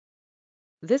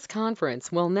This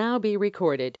conference will now be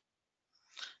recorded.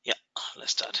 Yeah,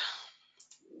 let's start.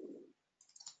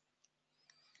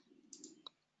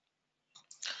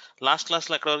 Last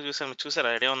క్లాస్లో ఎక్కడ వరకు చూసారా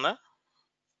ఐడియా ఉందా?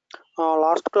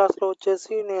 లాస్ట్ క్లాస్లో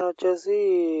నేను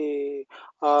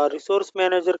రిసోర్స్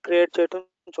మేనేజర్ క్రియేట్ చేయడం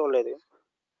చూడలేదు.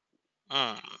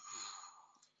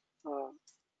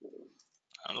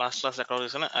 లాస్ట్ క్లాస్ ఎక్కడ వరకు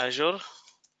చూసాను? Azure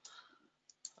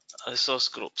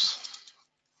resource groups.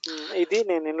 ఇది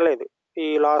నేను వినలేదు ఈ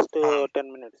లాస్ట్ 10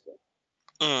 minutes.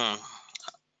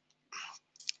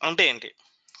 అంటే ఏంటి?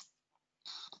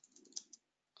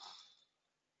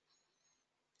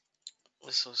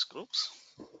 రిసోర్స్ గ్రూప్స్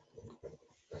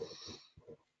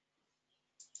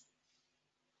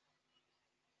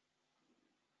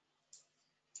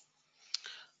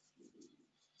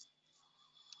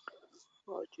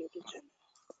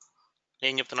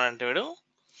ఏం చెప్తున్నాడంటే వీడు,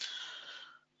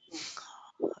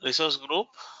 resource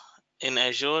group in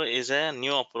Azure is a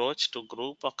new approach to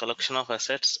group a collection of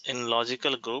assets in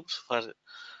logical groups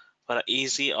for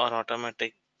easy or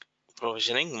automatic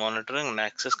provisioning, monitoring and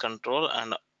access control,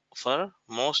 and for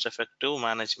most effective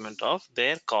management of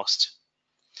their cost.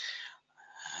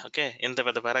 Okay, ఇంత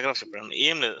పెద్ద paragraph చెప్పండి.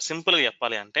 ఏం లేదు, సింపుల్గా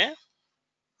చెప్పాలి అంటే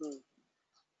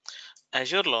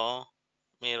అజూర్లో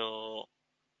మీరు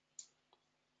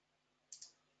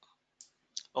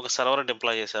ఒక సర్వర్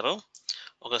డిప్లాయ్ చేశారు,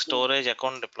 ఒక స్టోరేజ్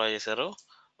అకౌంట్ డిప్లాయ్ చేశారు,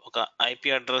 ఒక ఐపీ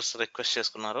అడ్రస్ రిక్వెస్ట్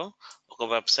చేసుకున్నారు, ఒక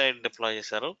వెబ్సైట్ డిప్లాయ్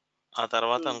చేశారు, ఆ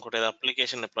తర్వాత ఇంకోటి ఏదో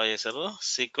అప్లికేషన్ డిప్లాయ్ చేశారు,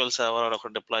 సీక్వెల్ సర్వర్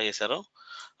ఒకటి డిప్లాయ్ చేశారు,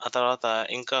 ఆ తర్వాత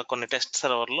ఇంకా కొన్ని టెస్ట్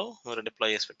సర్వర్లు మీరు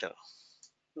డిప్లాయ్ చేసి పెట్టారు.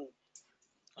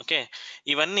 ఓకే,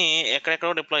 ఇవన్నీ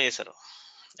ఎక్కడెక్కడో డిప్లాయ్ చేశారు.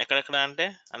 ఎక్కడెక్కడ అంటే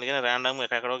అందుకని ర్యాండమ్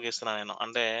ఎక్కడెక్కడో గీస్తున్నాను నేను.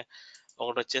 అంటే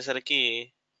ఒకటి వచ్చేసరికి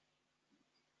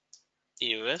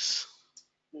యుఎస్,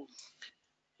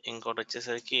 ఇంకోటి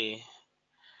వచ్చేసరికి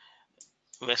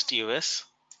వెస్ట్ యుఎస్,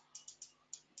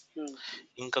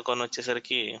 ఇంకా కొన్ని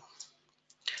వచ్చేసరికి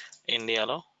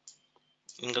ఇండియాలో,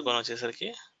 ఇంకా కొన్ని వచ్చేసరికి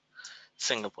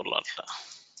సింగపూర్లో. అట్లా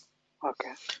ఓకే,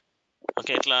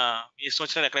 ఇట్లా ఇష్టం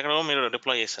వచ్చినట్టు ఎక్కడెక్కడో మీరు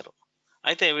డిప్లాయ్ చేశారు.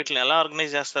 అయితే వీటిని ఎలా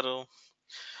ఆర్గనైజ్ చేస్తారు?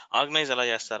 ఎలా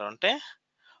చేస్తారు అంటే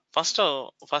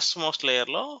ఫస్ట్ మోస్ట్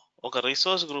లేయర్లో ఒక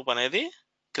రిసోర్స్ గ్రూప్ అనేది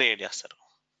క్రియేట్ చేస్తారు.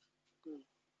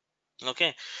 ఓకే,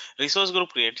 రిసోర్స్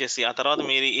గ్రూప్ క్రియేట్ చేసి ఆ తర్వాత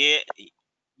మీరు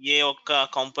ఏ ఒక్క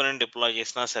కాంపోనెంట్ డిప్లాయ్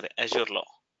చేసినా సరే అజూర్లో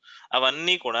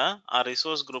అవన్నీ కూడా ఆ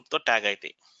రిసోర్స్ గ్రూప్తో ట్యాగ్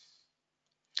అవుతాయి.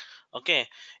 ఓకే,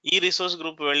 ఈ రిసోర్స్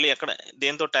గ్రూప్ వెళ్ళి ఎక్కడ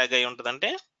దేంతో ట్యాగ్ అయి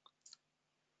ఉంటుందంటే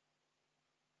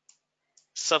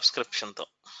సబ్స్క్రిప్షన్తో.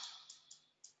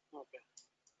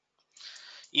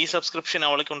 ఈ సబ్స్క్రిప్షన్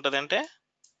ఎవరికి ఉంటుంది అంటే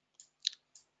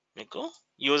మీకు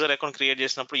యూజర్ అకౌంట్ క్రియేట్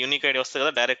చేసినప్పుడు యూనిక్ ఐడి వస్తుంది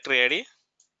కదా, డైరెక్టరీ ఐడి,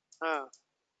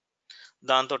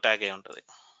 దాంతో ట్యాగ్ అయి ఉంటుంది.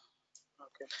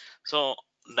 సో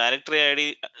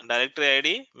డైరెక్టరీ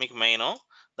ఐడి మీకు మెయిన్,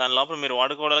 దాని లోపల మీరు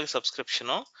వాడుకోవడానికి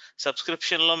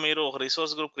సబ్స్క్రిప్షన్లో మీరు ఒక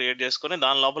రిసోర్స్ గ్రూప్ క్రియేట్ చేసుకొని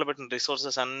దాని లోపల పెట్టిన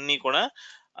రిసోర్సెస్ అన్నీ కూడా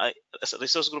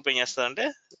రిసోర్స్ గ్రూప్ ఏం చేస్తుందంటే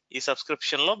ఈ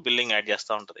సబ్స్క్రిప్షన్లో బిల్లింగ్ యాడ్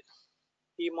చేస్తూ ఉంటుంది.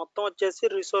 ఈ మొత్తం వచ్చేసి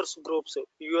రిసోర్స్ గ్రూప్స్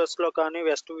యుఎస్ లో కానీ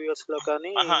వెస్ట్ యుఎస్ లో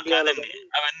కానీ ఇండియాలో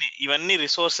కానీ ఇవన్నీ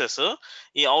రిసోర్సెస్.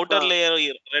 ఈ అవుటర్ లేయర్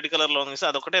రెడ్ కలర్ లో ఉంది,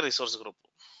 అదొకటే resource group.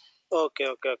 Okay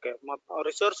okay okay, మొత్తం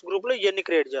రిసోర్స్ గ్రూప్ లో ఇవన్నీ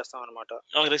క్రియేట్ చేస్తాం అనమాట.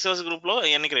 రిసోర్స్ గ్రూప్ లో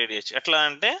ఇవన్నీ క్రియేట్ చేయొచ్చు. ఎట్లా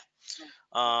అంటే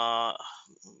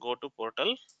గో టు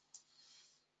పోర్టల్.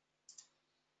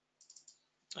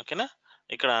 ఓకేనా,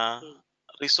 ఇక్కడ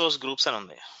రిసోర్స్ గ్రూప్స్ అని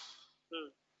ఉంది.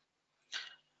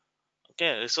 ఓకే,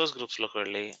 రిసోర్స్ గ్రూప్స్ లోకి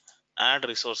వెళ్ళి add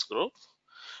resource group.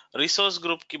 Resource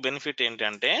group కి బెనిఫిట్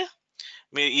ఏంటంటే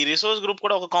మీరు ఈ రిసోర్స్ గ్రూప్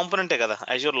కూడా ఒక కాంపోనెంటే కదా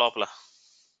అజూర్ లోపల.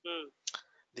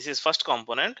 This is first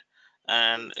component,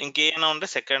 and ఇంకేమైనా ఉంటే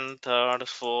second, third,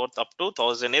 fourth up to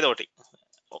 1000 ఏదో ఒకటి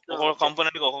ఒక్కొక్క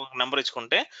కాంపోనెంట్ కి ఒక్కొక్క నెంబర్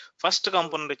ఇచ్చుకుంటే ఫస్ట్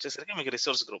కాంపోనెంట్ వచ్చేసరికి మీకు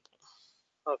రిసోర్స్ గ్రూప్.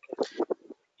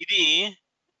 ఇది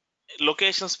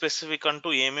లొకేషన్ స్పెసిఫిక్ అంటూ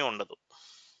ఏమీ ఉండదు.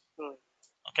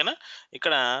 ఓకేనా,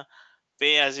 ఇక్కడ pay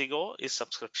as you go is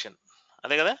subscription,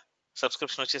 అదే కదా,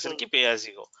 సబ్స్క్రిప్షన్ వచ్చేసరికి పే యాజ్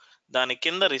యు గో, దాని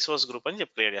కింద రిసోర్స్ గ్రూప్ అని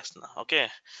చెప్పి క్రియేట్ చేస్తున్నా. ఓకే,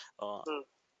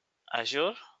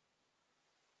 అజూర్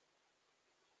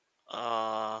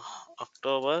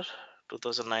అక్టోబర్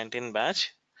 2019 బ్యాచ్,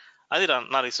 అది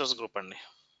నా రిసోర్స్ గ్రూప్ అండి.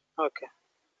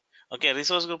 ఓకే,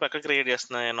 రిసోర్స్ గ్రూప్ ఎక్కడ క్రియేట్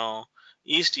చేస్తున్నా నేను?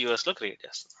 ఈస్ట్ యుఎస్ లో క్రియేట్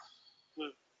చేస్తున్నా.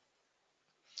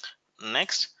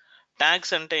 నెక్స్ట్,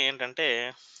 ట్యాగ్స్ అంటే ఏంటంటే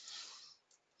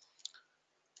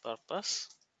పర్పస్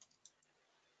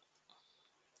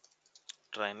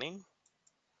ట్రైనింగ్.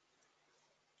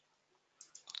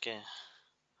 ఓకే,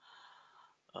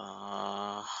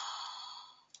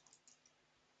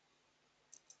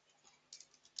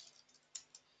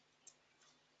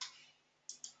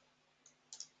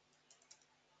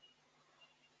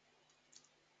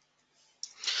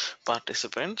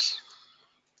 participants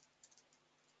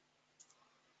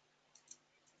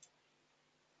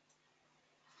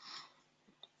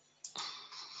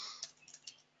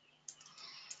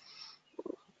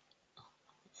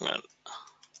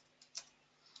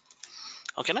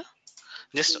ఓకేనా.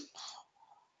 జస్ట్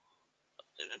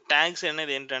ట్యాగ్స్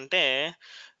అనేది ఏంటంటే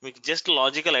మీకు just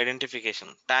logical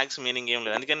identification, tags meaning ఏం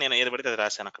లేదు, అందుకని నేను ఏది పడితే అది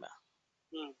రాశాను అక్కడ.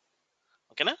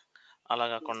 ఓకేనా. అలా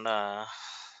కాకుండా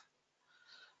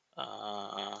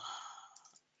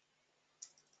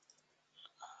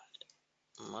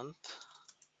మంత్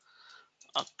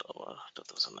అక్టోబర్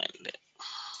 2009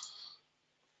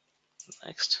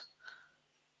 నెక్స్ట్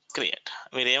క్రియేట్,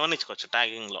 మీరు ఏమన్నా ఇచ్చుకోవచ్చు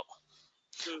ట్యాగింగ్ లో,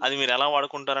 అది మీరు ఎలా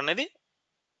వాడుకుంటారు అనేది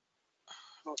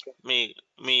మీ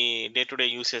మీ డే టు డే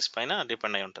యూసేజ్ పైన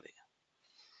డిపెండ్ అయి ఉంటుంది.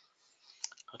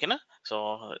 ఓకేనా. సో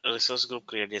రిసోర్స్ గ్రూప్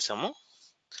క్రియేట్ చేసాము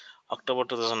అక్టోబర్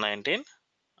 2019.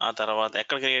 ఆ తర్వాత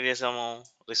ఎక్కడ క్రియేట్ చేసాము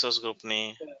రిసోర్స్ గ్రూప్ ని?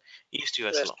 ఈస్ట్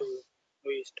యుఎస్ లో.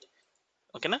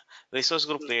 ఓకేనా. రిసోర్స్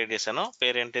గ్రూప్ క్రియేట్ చేశాను,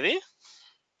 పేరేంటిది?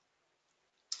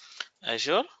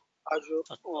 Azure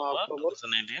October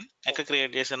 2019. ఎక్కడ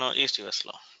క్రియేట్ చేశాను? ఈస్ట్ యుఎస్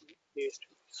లో.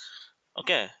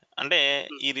 ఓకే. అంటే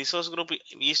ఈ రిసోర్స్ గ్రూప్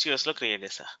ఈస్ట్ యుఎస్ లో క్రియేట్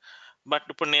చేశా, బట్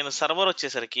ఇప్పుడు నేను సర్వర్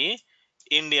వచ్చేసరికి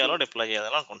ఇండియాలో డిప్లాయ్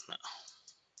చేయాలనుకుంటున్నా.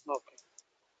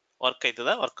 వర్క్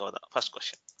అవుతుందా వర్క్ అవ్వదా? First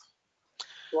question.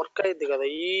 వర్క్ అయింది కదా,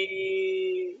 ఈ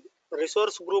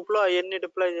రిసోర్స్ గ్రూప్ లో అవన్నీ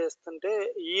డిప్లాయ్ చేస్తుంటే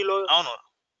అవును,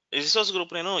 రిసోర్స్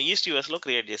గ్రూప్ నేను ఈస్ట్ యుఎస్ లో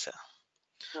క్రియేట్ చేశా.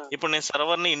 ఇప్పుడు నేను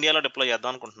సర్వర్ ని ఇండియాలో డిప్లాయ్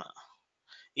చేద్దాం అనుకుంటున్నా,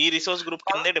 ఈ రిసోర్స్ గ్రూప్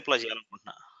కిందే డిప్లాయ్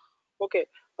చేయాలనుకుంటున్నా. ఓకే.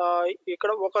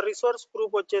 ఇక్కడ ఒక రిసోర్స్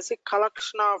గ్రూప్ వచ్చేసి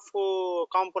కలెక్షన్ ఆఫ్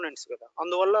కాంపోనెంట్స్ కదా,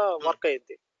 అందువల్ల వర్క్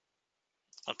అయ్యింది.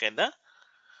 ఓకేదా,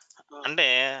 అంటే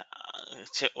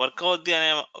వర్క్ అవుద్ది అనే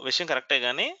విషయం కరెక్టే,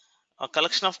 కానీ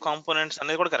కలెక్షన్ ఆఫ్ కాంపోనెంట్స్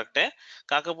అనేది కూడా కరెక్టే.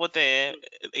 కాకపోతే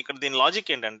ఇక్కడ దీని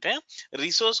లాజిక్ ఏంటంటే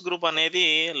రిసోర్స్ గ్రూప్ అనేది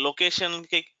లొకేషన్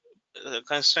కి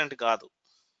కన్స్టెంట్ కాదు,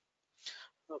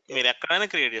 మీరు ఎక్కడైనా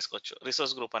క్రియేట్ చేసుకోవచ్చు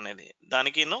రిసోర్స్ గ్రూప్ అనేది.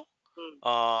 దానికి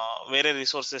వేరే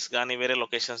రిసోర్సెస్ కానీ వేరే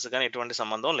లొకేషన్స్ కానీ ఎటువంటి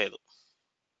సంబంధం లేదు.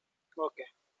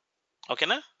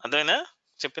 ఓకేనా, అర్థమైనా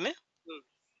చెప్పింది?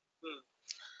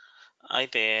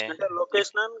 అయితే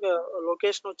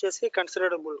లొకేషన్ వచ్చేసి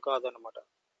కన్సిడరబుల్ కాదనమాట.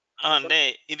 అంటే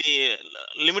ఇది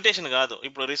లిమిటేషన్ కాదు.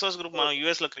 ఇప్పుడు రిసోర్స్ గ్రూప్ మనం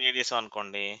యుఎస్ లో క్రియేట్ చేసాం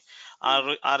అనుకోండి,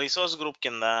 ఆ రిసోర్స్ గ్రూప్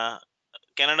కింద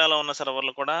కెనడాలో ఉన్న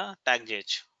సర్వర్లు కూడా ట్యాగ్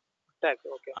చేయొచ్చు.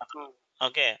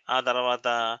 ఓకే. ఆ తర్వాత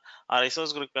ఆ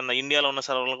రిసోర్స్ గ్రూప్ కింద ఇండియాలో ఉన్న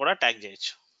సర్వర్లు కూడా ట్యాగ్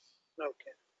చేయొచ్చు.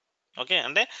 ఓకే.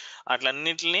 అంటే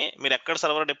అట్లన్నిటిని మీరు ఎక్కడ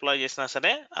సర్వర్ డిప్లాయ్ చేసినా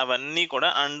సరే అవన్నీ కూడా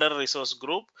under resource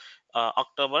group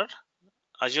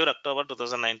Azure October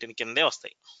 2019 కిందే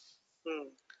వస్తాయి.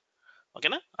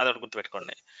 ఓకేనా, అదొకటి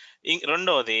గుర్తుపెట్టుకోండి.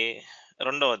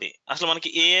 రెండవది అసలు మనకి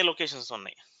ఏ లొకేషన్స్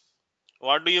ఉన్నాయి?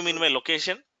 What do you mean by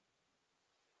location?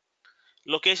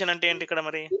 Location అంటే ఏంటి ఇక్కడ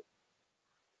మరి?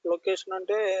 లొకేషన్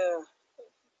అంటే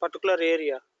పర్టికులర్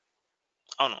ఏరియా.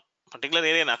 అవును, పర్టికులర్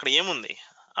ఏరియా. అక్కడ ఏముంది?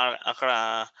 అక్కడ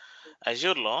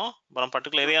అజ్యూర్ లో మనం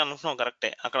పర్టికులర్ ఏరియా అనుకుంటున్నాం,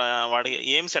 కరెక్టే. అక్కడ వాడికి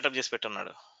ఏం సెటప్ చేసి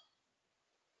పెట్టున్నాడు?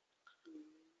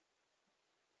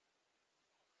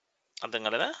 అర్థం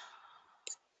కాలేదా?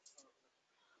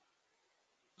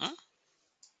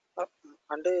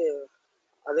 అంటే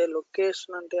అదే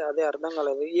లొకేషన్ అంటే అదే అర్థం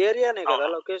కాలేదు. ఏరియానే కదా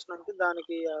లొకేషన్ అంటే,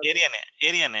 దానికి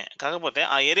ఏరియానే. కాకపోతే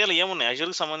ఆ ఏరియాలో ఏమున్నాయి?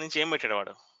 అజ్యూర్ కి సంబంధించి ఏం పెట్టాడు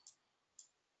వాడు?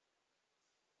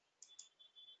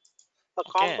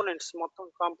 కాంపోనెంట్స్, మొత్తం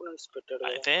కాంపోనెంట్స్ పెట్టాడు.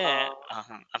 అయితే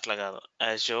అట్లా కాదు,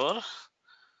 అజ్యూర్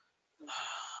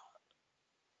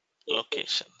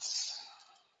లొకేషన్స్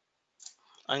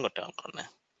అని కొట్టాం అనుకోండి.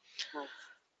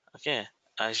 ఓకే,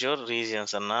 అజ్యూర్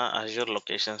రీజియన్స్ అన్నా అజ్యూర్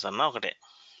లొకేషన్స్ అన్నా ఒకటే.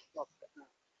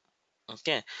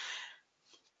 ఓకే,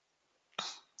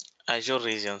 అజ్యూర్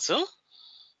రీజియన్స్,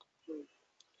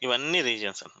 ఇవన్నీ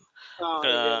రీజియన్స్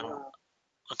ఇక్కడ.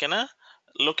 ఓకేనా.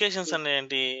 లొకేషన్స్ అంటే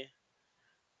ఏంటి?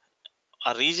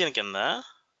 ఆ రీజియన్ కింద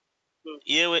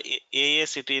ఏ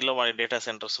సిటీలో వాడి డేటా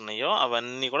సెంటర్స్ ఉన్నాయో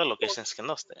అవన్నీ కూడా లొకేషన్స్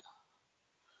కింద వస్తాయి.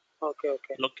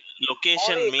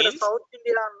 లొకేషన్ మీన్స్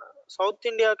సౌత్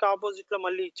ఇండియాకి ఆపోజిట్ లో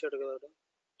మళ్ళీ ఇచ్చాడు కదా.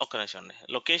 ఒక్క నిమిషం అండి.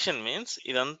 లొకేషన్ మీన్స్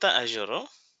ఇదంతా అజ్యూర్.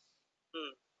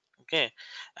 ఓకే,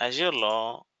 అజ్యూర్ లో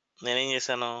నేనేం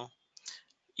చేశాను,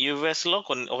 యుఎస్ లో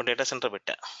ఒక డేటా సెంటర్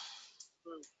పెట్టా.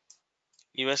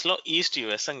 యుఎస్ లో ఈస్ట్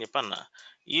యుఎస్ అని చెప్పన్నా.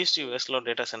 ఈస్ట్ యుఎస్ లో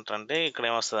డేటా సెంటర్ అంటే ఇక్కడ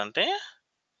ఏమొస్తుంది అంటే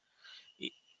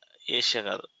ఏషియా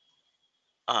కాదు,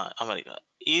 అమెరికా.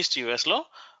 ఈస్ట్ యుఎస్ లో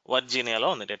వర్జీనియాలో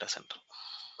ఉంది డేటా సెంటర్.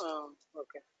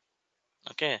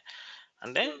 ఓకే,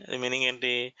 అంటే మీనింగ్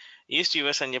ఏంటి? ఈస్ట్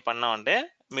యుఎస్ అని చెప్పి అన్నాం అంటే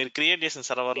మీరు క్రియేట్ చేసిన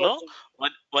సర్వర్లో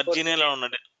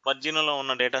వర్జీనియాలో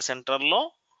ఉన్న డేటా సెంటర్ లో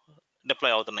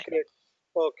డిప్లాయ్ అవుతున్నాయి.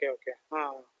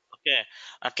 ఓకే.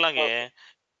 అట్లాగే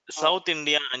ఓకే. సౌత్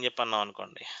ఇండియా అని చెప్పి అన్నాం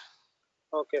అనుకోండి.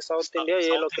 ఓకే. సౌత్ ఇండియా ఏ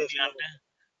సౌత్ ఇండియా లొకేషన్? అంటే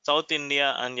సౌత్ ఇండియా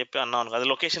అని చెప్పి అన్నాం అనుకో, అది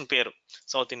లొకేషన్ పేరు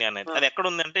సౌత్ ఇండియా అనేది. అది ఎక్కడ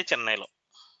ఉందంటే చెన్నైలో.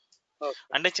 ఓకే.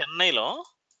 అంటే చెన్నైలో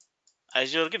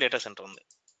అజ్యూర్ కి డేటా సెంటర్ ఉంది.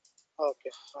 ఓకే.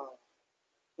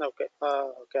 ఓకే.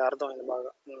 ఓకే. అర్థమైంది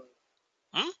బాగా.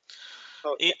 ఉమ్?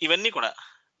 ఓకే.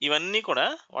 ఇవన్నీ కూడా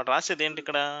వాడు రాసేది ఏంటి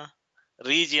ఇక్కడ?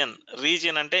 రీజియన్.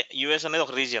 రీజియన్ అంటే యుఎస్ అనేది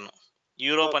ఒక రీజియన్,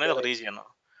 యూరోప్ ఓకే. అనేది ఒక రైట్. రీజియన్,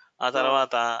 ఆ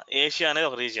తర్వాత ఏషియా అనేది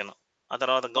ఒక రీజియన్, ఆ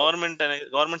తర్వాత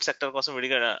గవర్నమెంట్ సెక్టర్ కోసం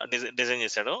విడిగా డిజైన్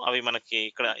చేశాడు. అవి మనకి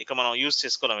ఇక్కడ మనం యూజ్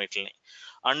చేసుకోలేం వీటిని. ఓకే.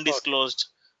 అన్డిస్క్లోజ్డ్,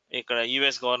 ఇక్కడ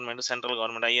యుఎస్ గవర్నమెంట్, సెంట్రల్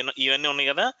గవర్నమెంట్ ఇవన్నీ ఉన్నాయి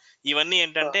కదా. ఇవన్నీ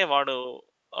ఏంటంటే వాడు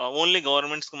ఓన్లీ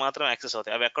గవర్నమెంట్స్ కి మాత్రం యాక్సెస్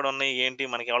అవుతాయి. అవి ఎక్కడ ఉన్నాయి ఏంటి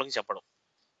మనకి ఎవరికి చెప్పడం.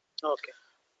 ఓకే.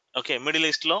 ఓకే, మిడిల్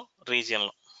ఈస్ట్ లో రీజియన్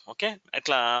లో. ఓకే,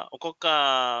 ఇట్లా ఒక్కొక్క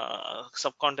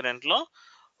సబ్ కాంటినెంట్ లో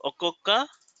ఒక్కొక్క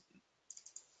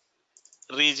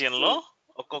రీజియన్ లో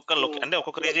అంటే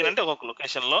ఒక్కొక్క రీజియన్ అంటే లొకేషన్. ఒక్కొక్క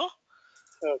లొకేషన్ లో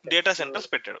ఓకే. డేటా సెంటర్స్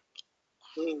పెట్టాడు.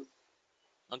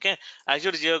 ఓకే,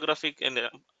 అజ్యూర్ జియోగ్రఫిక్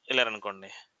వెళ్ళారనుకోండి,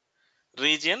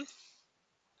 రీజియన్,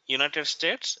 యునైటెడ్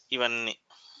స్టేట్స్, ఇవన్నీ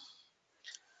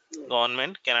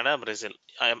గవర్నమెంట్, కెనడా, బ్రెజిల్,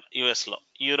 యుఎస్ లో,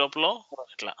 యూరోప్ లో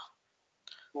ఇట్లా.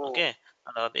 ఓకే,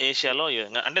 తర్వాత ఏషియాలో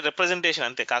అంటే రిప్రజెంటేషన్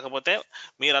అంతే. కాకపోతే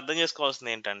మీరు అర్థం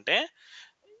చేసుకోవాల్సింది ఏంటంటే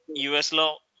యుఎస్ లో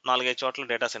 4-5 చోట్ల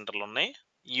డేటా సెంటర్లు ఉన్నాయి.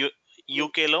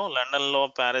 యూకేలో, లండన్ లో,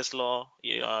 ప్యారిస్ లో,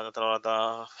 తర్వాత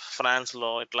ఫ్రాన్స్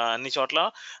లో, ఇట్లా అన్ని చోట్ల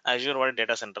అజ్యూర్ వాడి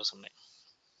డేటా సెంటర్స్ ఉన్నాయి.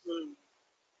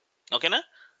 ఓకేనా?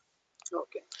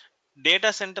 ఓకే.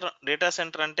 డేటా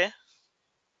సెంటర్ అంటే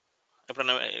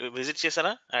ఎప్పుడైనా విజిట్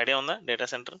చేశారా? ఐడియా ఉందా డేటా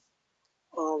సెంటర్?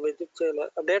 విజిట్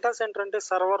చేయలేదు. డేటా సెంటర్ అంటే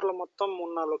సర్వర్లు మొత్తం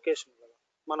ఉన్న లొకేషన్ కదా,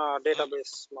 మన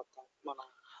డేటాబేస్ మొత్తం మన.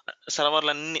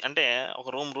 సర్వర్లు అన్ని అంటే ఒక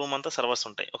రూమ్ అంతా సర్వర్స్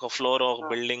ఉంటాయి. ఒక ఫ్లోర్, ఒక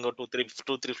బిల్డింగ్,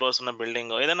 టూ త్రీ ఫ్లోర్స్ ఉన్న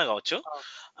బిల్డింగ్ ఏదైనా కావచ్చు.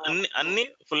 అన్ని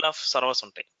ఫుల్ ఆఫ్ సర్వర్స్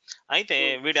ఉంటాయి. అయితే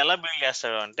వీడు ఎలా బిల్డ్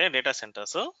చేస్తాడు అంటే data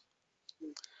centres,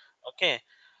 okay,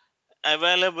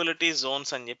 availability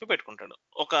Jones అని చెప్పి పెట్టుకుంటాడు.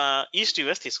 ఒక ఈస్ట్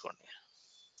యుఎస్ తీసుకోండి.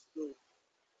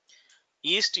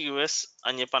 ఈస్ట్ యుఎస్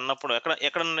అని చెప్పి అన్నప్పుడు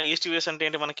ఎక్కడ ఈస్ట్ యుఎస్ అంటే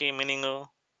ఏంటి మనకి మీనింగ్?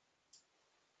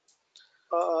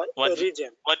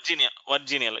 రీజియన్.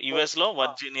 వర్జీనియాలో, యుఎస్ లో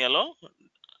వర్జీనియాలో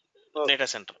డేటా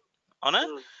సెంటర్. అవునా?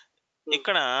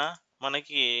 ఇక్కడ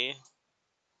మనకి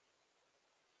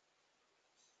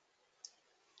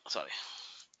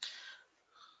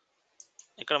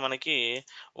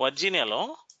వర్జీనియాలో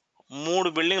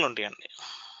 3 బిల్డింగ్లు ఉంటాయండి.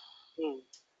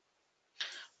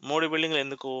 3 బిల్డింగ్లు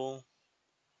ఎందుకు?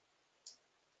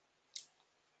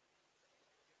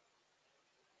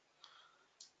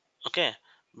 Okay,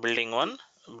 building 1,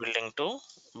 building 2,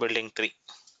 building 3,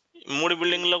 3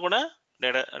 building లో కూడా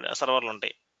డేటా సర్వర్లు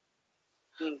ఉంటాయి.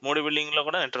 3 బిల్డింగ్ లో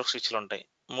కూడా నెట్వర్క్ స్విచ్లు ఉంటాయి.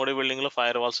 3 బిల్డింగ్ లో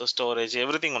ఫైర్ వాల్స్, స్టోరేజ్,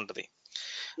 ఎవ్రీథింగ్ ఉంటుంది.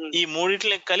 ఈ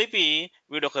మూడిట్లని కలిపి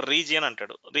వీడు ఒక రీజియన్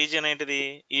అంటాడు. రీజియన్ ఏంటిది?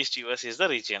 East US is the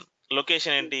region.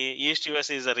 Location ఏంటి? East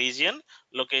US is the region,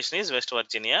 location is west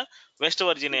Virginia. West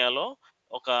వర్జీనియాలో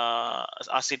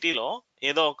ఆ సిటీలో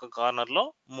ఏదో ఒక కార్నర్ లో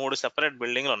 3 సెపరేట్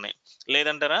బిల్డింగ్లు ఉన్నాయి.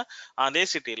 లేదంటారా, అదే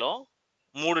సిటీలో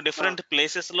 3 డిఫరెంట్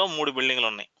ప్లేసెస్ లో 3 బిల్డింగ్లు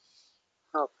ఉన్నాయి.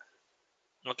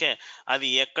 ఓకే, అది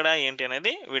ఎక్కడ ఏంటి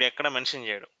అనేది వీడు ఎక్కడ మెన్షన్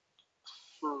చేయడు.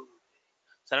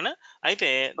 సరేనా? అయితే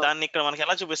దాన్ని ఇక్కడ మనకి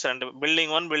ఎలా చూపిస్తారంటే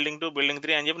బిల్డింగ్ 1, బిల్డింగ్ 2, బిల్డింగ్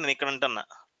 3 అని చెప్పి నేను ఇక్కడ ఉంటున్నా.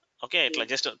 ఓకే, ఇట్లా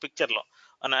జస్ట్ పిక్చర్ లో.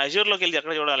 అజ్యూర్ లోకి వెళ్ళి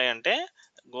ఎక్కడ చూడాలి అంటే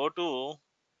గో టు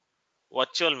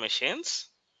వర్చువల్ మెషిన్స్.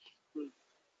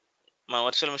 మా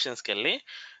వర్చువల్ మెషిన్స్కి వెళ్ళి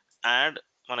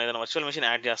మనం ఏదైనా వర్చువల్ మెషిన్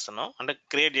యాడ్ చేస్తున్నాం అంటే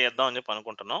క్రియేట్ చేద్దాం అని చెప్పి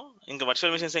అనుకుంటున్నాం. ఇంకా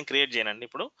వర్చువల్ మెషిన్స్ ఏం క్రియేట్ చేయనండి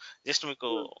ఇప్పుడు, జస్ట్ మీకు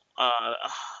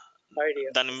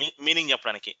దాని మీనింగ్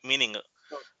చెప్పడానికి.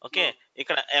 ఓకే,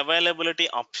 ఇక్కడ అవైలబిలిటీ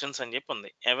ఆప్షన్స్ అని చెప్పి ఉంది.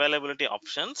 అవైలబిలిటీ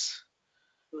ఆప్షన్స్,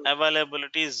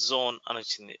 అవైలబిలిటీ జోన్ అని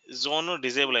వచ్చింది. జోన్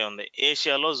డిజేబుల్ అయి ఉంది.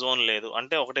 ఏషియాలో జోన్ లేదు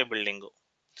అంటే ఒకటే బిల్డింగ్.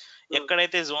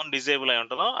 ఎక్కడైతే జోన్ డిజేబుల్ అయి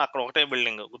ఉంటుందో అక్కడ ఒకటే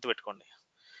బిల్డింగ్, గుర్తుపెట్టుకోండి.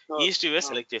 ఈస్ట్ యుఎస్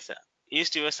సెలెక్ట్ చేశా.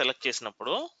 ఈస్ట్ యుఎస్ సెలెక్ట్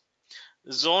చేసినప్పుడు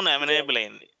జోన్ ఎనేబుల్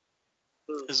అయింది.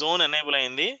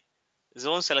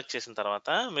 జోన్ సెలెక్ట్ చేసిన తర్వాత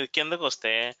మీరు కిందకు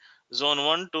వస్తే జోన్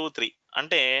 1, 2, 3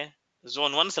 అంటే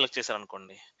జోన్ 1 సెలెక్ట్ చేశారు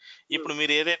అనుకోండి. ఇప్పుడు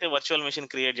మీరు ఏదైతే వర్చువల్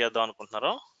మెషిన్ క్రియేట్ చేద్దాం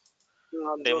అనుకుంటున్నారో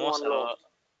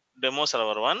డెమో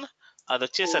సర్వర్ 1, అది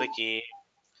వచ్చేసరికి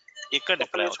ఇక్కడ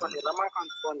డిప్లాయ్ అవుతుంది.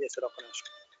 రమాకాంత్ ఫోన్ చేశారు. ఒక్క నిమిషం.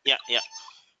 యా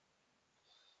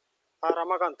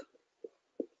రమాకాంత్,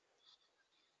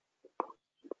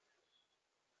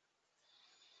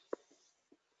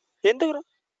 ఎందుకు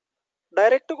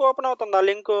డైరెక్ట్ గా ఓపెన్ అవుతుంది ఆ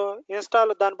లింక్?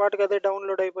 ఇన్స్టాల్ దాని పాటుగా అదే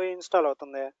డౌన్లోడ్ అయిపోయి ఇన్స్టాల్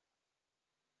అవుతుంది.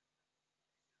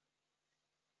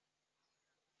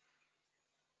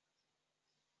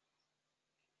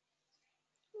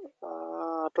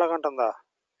 అట్లాగంటుందా?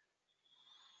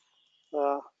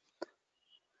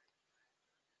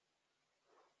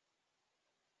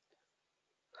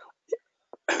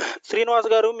 శ్రీనివాస్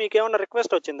గారు మీకేమన్నా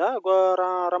రిక్వెస్ట్ వచ్చిందా?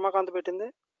 రమాకాంత్ పెట్టింది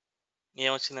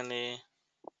ఏమొచ్చిందండి?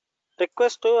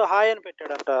 రిక్వెస్ట్ హాయ్ అని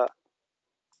పెట్టాడంట.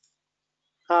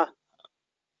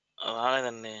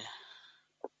 రాలేదండి.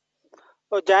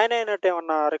 జాయిన్ అయినట్టు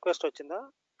ఏమన్నా రిక్వెస్ట్ వచ్చిందా?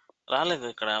 రాలేదు.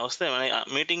 ఇక్కడ వస్తే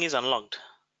మీటింగ్ ఈజ్ అన్లాక్డ్.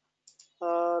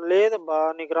 లేదబ్బా,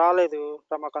 నీకు రాలేదు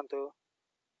రమాకాంత్.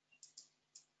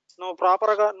 నువ్వు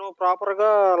ప్రాపర్ గా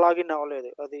లాగిన్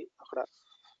అవ్వలేదు. అది అక్కడ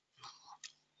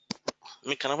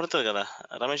మీకు కనపడుతుంది కదా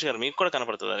రమేష్ గారు, మీకు కూడా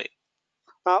కనపడుతుంది అది.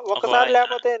 ఒక్కసారి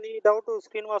లేకపోతే నీ డౌట్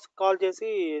శ్రీనివాస్ కాల్ చేసి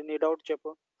నీ డౌట్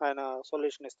చెప్పు, ఆయన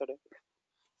సొల్యూషన్ ఇస్తాడు.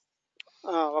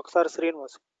 ఒకసారి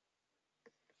శ్రీనివాస్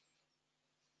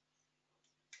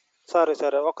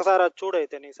సరే ఒక్కసారి అది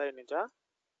చూడైతే నీ సైడ్ నుంచా.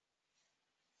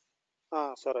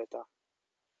 సరే అయితే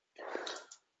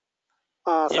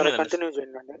సరే కంటిన్యూ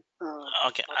చేయండి.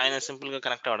 ఓకే, ఆయన సింపుల్ గా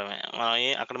కనెక్ట్ అవడమే.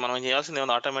 అక్కడ మనం చేయాల్సింది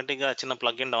ఏమన్నా ఆటోమేటిక్ గా చిన్న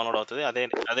ప్లగ్ ఇన్ డౌన్లోడ్ అవుతుంది,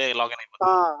 అదే లాగిన్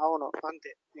అయిపోతుంది. అవును,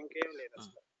 అంతే, ఇంకేం లేదు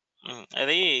అసలు.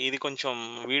 ఇది కొంచెం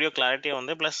వీడియో క్లారిటీ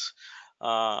ఉంది. ప్లస్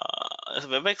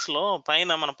వెబ్ఎక్స్ లో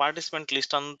పైన మన పార్టిసిపెంట్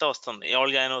లిస్ట్ అంతా వస్తుంది,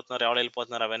 ఎవరు జాయిన్ అవుతున్నారు, ఎవరు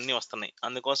వెళ్ళిపోతున్నారు, అవన్నీ వస్తున్నాయి.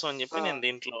 అందుకోసం అని చెప్పి నేను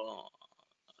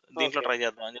దీంట్లో ట్రై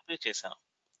చేద్దాం అని చెప్పి చేశాను.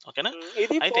 ఓకేనా?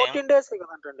 ఇది అయితే 14 days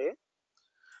కదంటండి.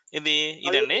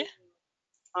 ఇదండి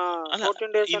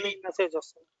 14 days అని మెసేజ్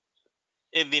వస్తుంది.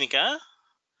 దీనికా?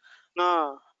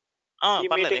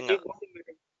 పర్లేదు,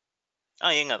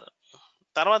 ఏం కాదు.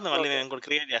 తర్వాత మళ్ళీ నేను ఇంకోటి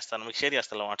క్రియేట్ చేస్తాను, మీకు షేర్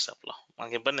చేస్తాను వాట్సాప్ లో,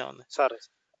 మనకి ఇబ్బంది ఉంది. సరే,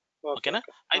 ఓకేనా?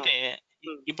 అయితే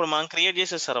ఇప్పుడు మనం క్రియేట్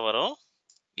చేసే సర్వర్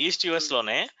ఈస్ట్ యుఎస్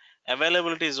లోనే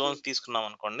అవైలబిలిటీ జోన్స్ తీసుకున్నాం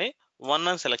అనుకోండి,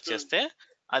 1 అని సెలెక్ట్ చేస్తే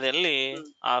అది వెళ్ళి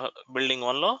ఆ బిల్డింగ్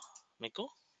 1 లో మీకు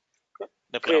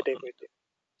డిప్లాయ్ అవుతుంది.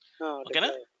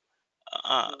 ఓకేనా?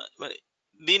 మరి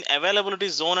దీని అవైలబిలిటీ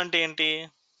జోన్ అంటే ఏంటి?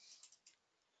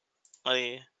 మరి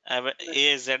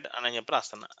AZ అని చెప్పి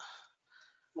రాస్తున్నా,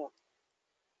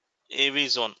 ఏవి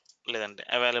జోన్ లేదంటే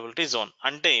అవైలబిలిటీ జోన్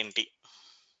అంటే ఏంటి?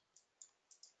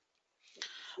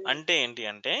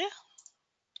 అంటే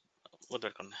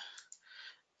గుర్తుపెట్టుకోండి,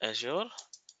 Azure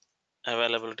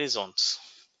availability Jones.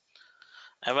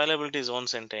 Availability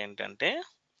Jones అంటే ఏంటంటే,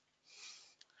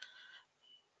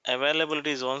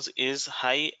 availability zones is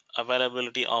high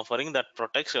availability offering that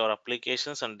protects your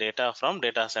applications and data from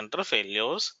data center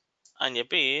failures అని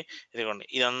చెప్పి ఇదిగోండి,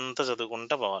 ఇదంతా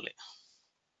చదువుకుంటా పోవాలి.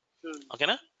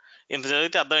 ఓకేనా? ఇంత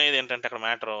చదివితే అర్థమయ్యేది ఏంటంటే అక్కడ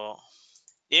మ్యాటర్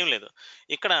ఏం లేదు.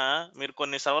 ఇక్కడ మీరు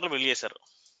కొన్ని సర్వర్లు బిల్డ్ చేశారు.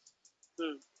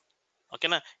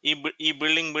 ఓకేనా? ఈ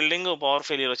బిల్డింగ్ పవర్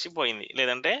ఫెయిలియర్ వచ్చి పోయింది,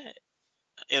 లేదంటే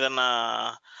ఏదన్నా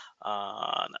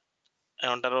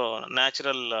ఏమంటారు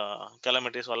న్యాచురల్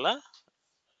కెలమిటీస్ వల్ల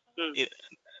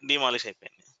డిమాలిష్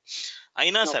అయిపోయింది.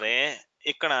 అయినా సరే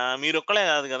ఇక్కడ మీరు ఒక్కలే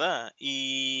కాదు కదా, ఈ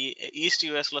ఈస్ట్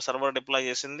యుఎస్ లో సర్వర్ డిప్లాయ్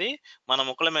చేసింది మనం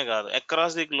ఒక్కలమే కాదు,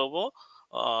 across the globe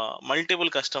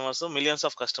multiple customers, millions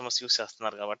of customers use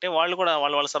చేస్తున్నారు. కాబట్టి వాళ్ళు కూడా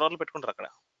వాళ్ళ సర్వర్లు పెట్టుకుంటారు అక్కడ.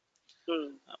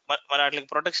 మరి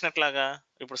వాటికి ప్రొటెక్షన్ ఎట్లాగా?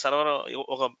 ఇప్పుడు సర్వర్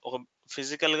ఒక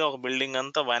ఫిజికల్ గా ఒక బిల్డింగ్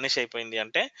అంతా వానిష్ అయిపోయింది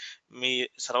అంటే మీ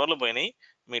సర్వర్లు పోయినాయి,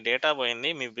 మీ డేటా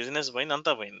పోయింది, మీ బిజినెస్ పోయింది,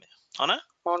 అంతా పోయింది. అవునా?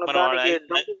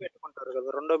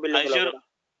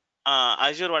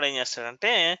 అజూర్ వాడు ఏం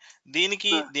చేస్తాడంటే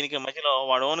దీనికి మధ్యలో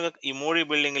వాడు ఓన్ గా ఈ 3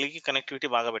 బిల్డింగ్లకి కనెక్టివిటీ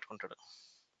బాగా పెట్టుకుంటాడు.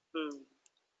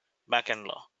 బ్యాక్ ఎండ్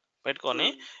లో పెట్టుకొని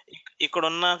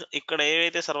ఇక్కడ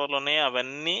ఏవైతే సర్వర్లు ఉన్నాయో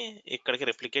అవన్నీ ఇక్కడికి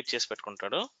రెప్లికేట్ చేసి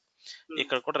పెట్టుకుంటాడు,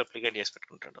 ఇక్కడ కూడా రెప్లికేట్ చేసి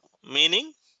పెట్టుకుంటాడు.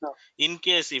 Meaning in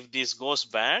case if this goes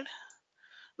bad,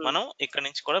 మనం ఇక్కడ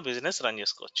నుంచి కూడా బిజినెస్ రన్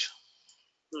చేసుకోవచ్చు.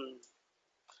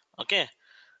 ఓకే,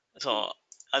 సో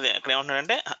అదే అక్కడ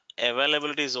ఏమంటున్నాడంటే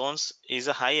availability Jones is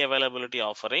a high availability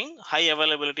offering. High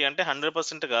availability అంటే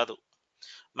 100% కాదు,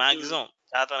 మాక్సిమం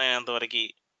చేతనైనంత వరకు.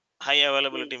 హై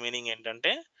అవైలబిలిటీ మీనింగ్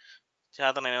ఏంటంటే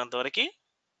చేతనైనంత వరకు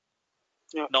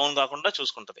డౌన్ కాకుండా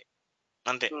చూసుకుంటది,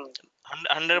 అంతే.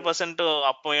 100%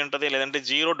 అప్ అయి ఉంటది, లేదంటే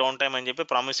 0 డౌన్ టైమ్ అని చెప్పి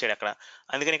ప్రామిస్ చేయడు అక్కడ.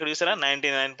 అందుకని ఇక్కడ చూసారా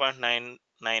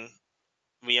 99.99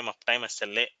 VM అప్ టైమ్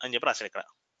SLA అని చెప్పి రాశాడు ఇక్కడ.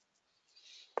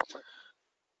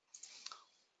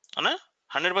 అవునా?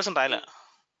 100% రాయలే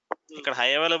ఇక్కడ. హై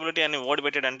అవైలబిలిటీ అని ఓడి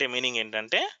పెట్టాడు అంటే మీనింగ్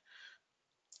ఏంటంటే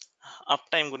అప్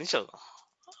టైం గురించి చదువు.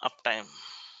 అప్ టైం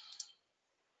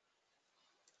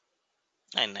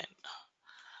 99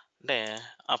 అంటే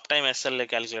అప్ టైమ్ SLA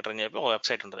క్యాలిక్యులేటర్ అని చెప్పి ఒక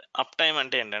వెబ్సైట్ ఉంటుంది. అప్ టైం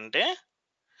అంటే ఏంటంటే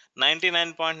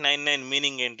 99.99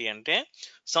 మీనింగ్ ఏంటి అంటే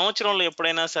సంవత్సరంలో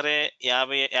ఎప్పుడైనా సరే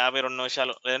 52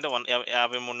 నిమిషాలు లేదంటే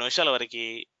 53 నిమిషాల వరకు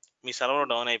మీ సర్వర్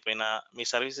డౌన్ అయిపోయినా, మీ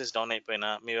సర్వీసెస్ డౌన్ అయిపోయినా,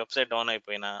 మీ వెబ్సైట్ డౌన్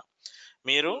అయిపోయినా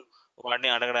మీరు వాటిని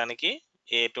అడగడానికి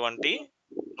ఎటువంటి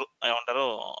ఏమంటారు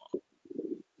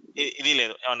ఇది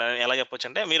లేదు. ఎలా చెప్పొచ్చు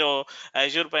అంటే మీరు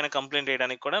అజూర్ పైన కంప్లైంట్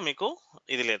చేయడానికి కూడా మీకు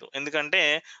ఇది లేదు. ఎందుకంటే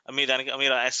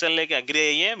మీరు SLAకి అగ్రి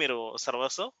అయ్యే మీరు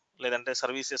సర్వర్స్ లేదంటే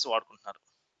సర్వీసెస్ వాడుకుంటున్నారు.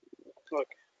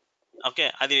 ఓకే. ఓకే,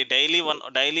 అది డైలీ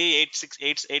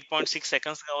 8.6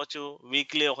 సెకండ్స్ కావచ్చు,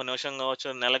 వీక్లీ 1 నిమిషం కావచ్చు,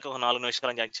 నెలకు ఒక 4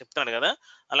 నిమిషాలు అని చెప్తున్నాడు కదా.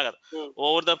 అలా కాదు,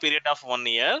 over the period of 1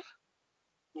 year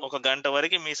 1 గంట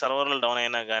వరకు మీ సర్వర్లు డౌన్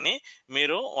అయినా కానీ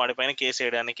మీరు వాటిపైన కేసు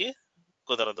వేయడానికి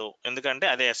కుదరదు. ఎందుకంటే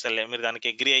అదే ఎస్ఎల్ఏ, మీరు దానికి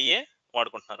అగ్రి అయ్యే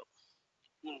వాడుకుంటున్నారు.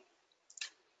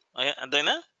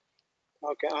 అదేనా?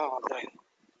 ఓకే, అర్థమైంది.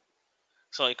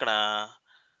 సో ఇక్కడ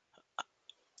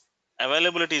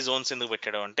అవైలబిలిటీ జోన్స్ ఎందుకు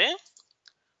పెట్టాడు అంటే,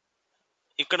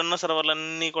 ఇక్కడ ఉన్న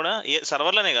సర్వర్లన్నీ కూడా ఏ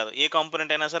సర్వర్లనే కాదు, ఏ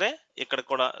కాంపోనెంట్ అయినా సరే ఇక్కడ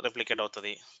కూడా రెప్లికేట్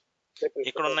అవుతుంది,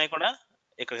 ఇక్కడ ఉన్నాయి కూడా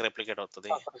ఇక్కడికి రెప్లికేట్ అవుతుంది.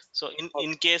 So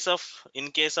in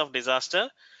case of disaster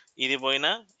ఇది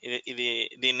పోయినా ఇది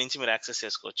దీని నుంచి మీరు యాక్సెస్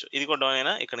చేసుకోవచ్చు, ఇది కూడా డౌన్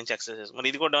అయినా ఇక్కడ నుంచి యాక్సెస్ చేసుకోవచ్చు. మరి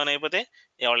ఇది కూడా డౌన్ అయిపోతే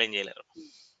ఎవరు ఏం చేయలేరు.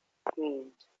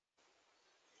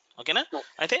 ఓకేనా?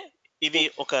 అయితే ఇది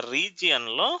ఒక రీజియన్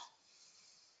లో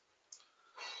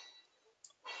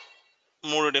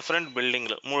 3 డిఫరెంట్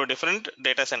బిల్డింగ్లు, 3 డిఫరెంట్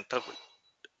డేటా సెంటర్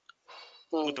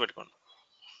గుర్తుపెట్టుకోండి.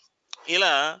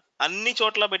 ఇలా అన్ని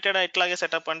చోట్ల పెట్టాడా ఇట్లాగే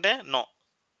సెటప్ అంటే నో.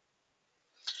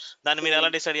 దాన్ని మీరు ఎలా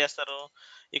డిసైడ్ చేస్తారు?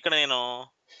 ఇక్కడ నేను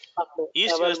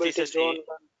ఈస్ట్ యుఎస్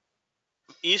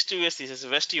తీసేసి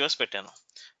వెస్ట్ యుఎస్ పెట్టాను.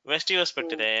 వెస్ట్ యుఎస్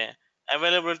పెట్టితే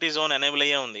అవైలబిలిటీ జోన్ ఎనేబుల్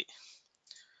అయ్యే ఉంది.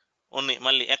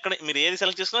 మళ్ళీ ఎక్కడ మీరు ఏది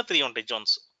సెలెక్ట్ చేసుకున్నా 3 ఉంటాయి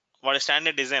జోన్స్, వాడి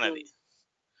స్టాండర్డ్ డిజైన్ అది.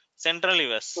 సెంట్రల్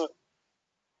యుఎస్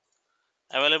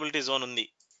అవైలబిలిటీ జోన్ ఉంది,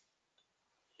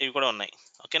 ఇవి కూడా ఉన్నాయి.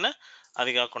 ఓకేనా?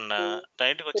 అది కాకుండా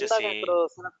డైరెక్ట్గా వచ్చేసి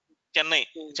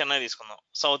చెన్నై తీసుకుందాం.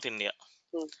 సౌత్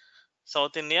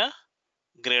ఇండియా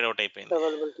గ్రేడ్ అవుట్ అయిపోయింది.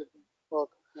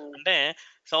 అంటే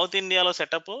సౌత్ ఇండియాలో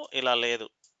సెటప్ ఇలా లేదు.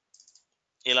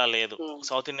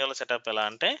 సౌత్ ఇండియాలో సెటప్ ఎలా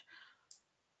అంటే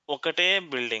ఒకటే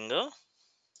బిల్డింగ్.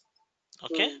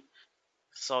 ఓకే,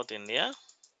 సౌత్ ఇండియా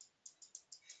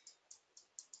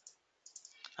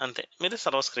అంతే, మీరు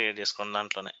సర్వర్స్ క్రియేట్ చేసుకోండి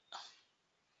దాంట్లోనే.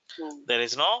 There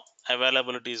is no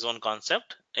availability zone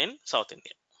concept in south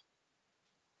India.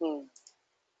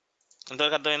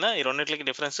 ఇంతవరకు అర్థమైందా ఈ రెండింటికి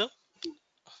డిఫరెన్స్?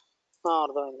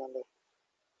 అర్థమైందండి.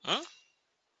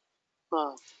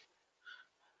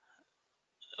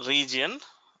 రీజియన్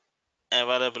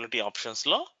అవైలబిలిటీ ఆప్షన్స్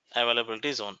లో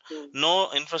availability zone, no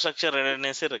infrastructure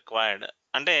redundancy required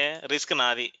అంటే రిస్క్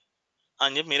నాది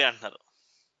అని చెప్పి మీరే అంటున్నారు.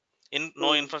 నో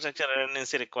ఇన్ఫ్రాస్ట్రక్చర్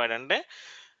రెడెండెన్సీ రిక్వైర్డ్ అంటే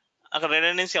అక్కడ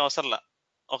రెడెండెన్సీ అవసరంలా,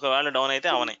 ఒకవేళ డౌన్ అయితే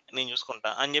అవనే నేను చూసుకుంటా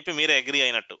అని చెప్పి మీరే అగ్రి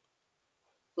అయినట్టు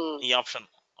ఈ ఆప్షన్.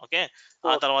 ఓకే,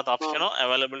 ఆ తర్వాత ఆప్షన్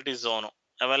అవైలబిలిటీ జోన్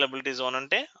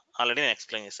అంటే ఆల్రెడీ నేను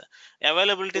ఎక్స్ప్లెయిన్ చేశాను.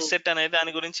 అవైలబిలిటీ సెట్ అనే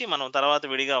దాని గురించి మనం తర్వాత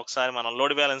విడిగా ఒకసారి మనం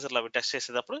లోడ్ బ్యాలెన్సర్ అవి టెస్ట్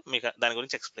చేసేటప్పుడు మీకు దాని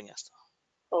గురించి ఎక్స్ప్లెయిన్ చేస్తాం.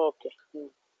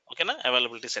 ఓకేనా?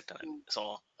 అవైలబిలిటీ సెట్ అనేది. సో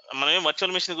మనం ఏం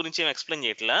వర్చువల్ మెషిన్ గురించి ఏం ఎక్స్ప్లెయిన్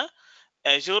చేయట్లా.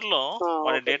 అజూర్ లో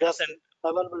వాడి డేటా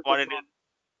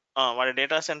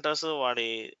సెంటర్స్, వాడి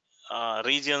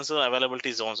రీజియన్స్,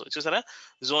 అవైలబిలిటీ జోన్స్ చూసారా?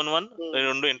 జోన్ 1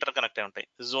 రెండు ఇంటర్ కనెక్ట్ అయి ఉంటాయి,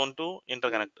 జోన్ 2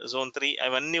 ఇంటర్ కనెక్ట్, జోన్ 3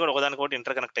 అవన్నీ కూడా ఒకదానికొకటి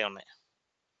ఇంటర్ కనెక్ట్ అయి ఉన్నాయి.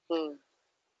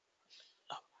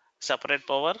 Separate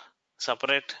power,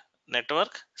 separate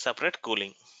network, separate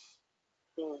cooling.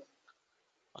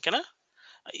 ఓకేనా?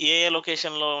 ఏ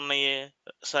లొకేషన్ లో ఉన్నాయి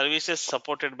services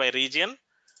supported by region?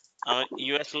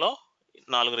 US లో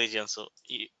 4 రీజియన్స్,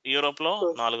 యూరోప్ లో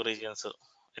 4 రీజియన్స్.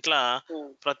 ఇట్లా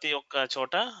ప్రతి ఒక్క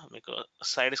చోట మీకు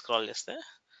సైడ్ స్క్రాల్ చేస్తే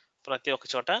ప్రతి ఒక్క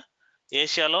చోట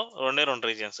ఏషియాలో 2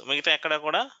 రీజియన్స్, మిగతా ఎక్కడ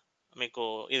కూడా మీకు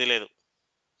ఇది లేదు.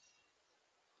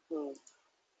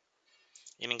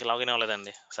 ఈయన ఇంకా లాగిన్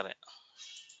అవ్వలేదండి. సరే,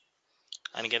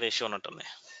 ఆయనకి ఏదో ఇష్యూ ఉన్నట్టుంది.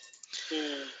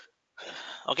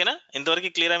 ఓకేనా? ఇంతవరకు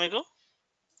క్లియరా మీకు?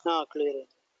 క్లియర్.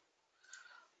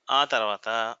 ఆ తర్వాత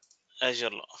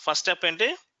Azure లో ఫస్ట్ స్టెప్ ఏంటి?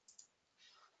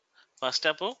 ఫస్ట్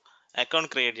స్టెప్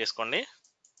అకౌంట్ క్రియేట్ చేసుకోండి.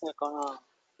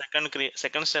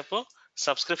 సెకండ్ స్టెప్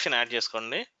సబ్స్క్రిప్షన్ యాడ్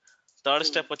చేసుకోండి. థర్డ్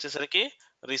స్టెప్ వచ్చేసరికి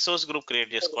రిసోర్స్ గ్రూప్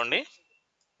క్రియేట్ చేసుకోండి.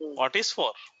 What is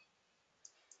 4?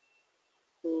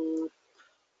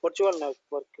 Virtual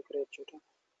network create చేయడం.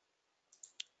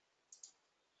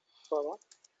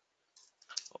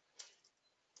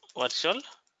 వర్చువల్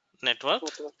నెట్వర్క్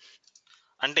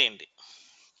అంటే ఏంటి?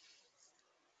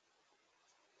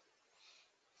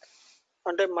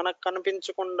 అంటే మనకు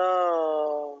కనిపించకుండా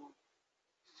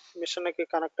మిషన్ కి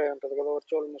కనెక్ట్ అయి ఉంటది కదా,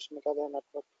 వర్చువల్ మిషన్ కి. అదే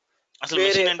నెట్వర్క్. అసలు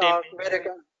మిషన్ అంటే ఏంటి? వేరే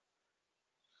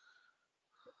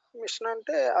మిషన్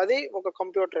అంటే అది ఒక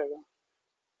కంప్యూటర్.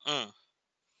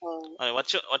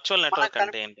 వర్చువల్ నెట్వర్క్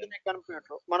అంటే ఏంటి?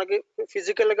 కంప్యూటర్ మనకి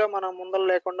ఫిజికల్ గా మన ముందర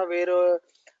లేకుండా వేరే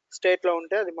స్టేట్ లో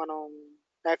ఉంటే అది మనం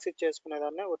యాక్సెస్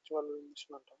చేసుకునేదాన్ని వర్చువల్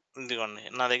మిషన్ అంటాం. ఇదిగోండి,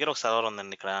 నా దగ్గర ఒక సర్వర్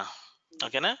ఉందండి ఇక్కడ.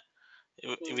 ఓకేనా?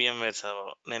 VMware server.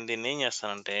 నేను దీన్ని ఏం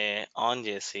చేస్తానంటే ఆన్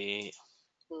చేసి,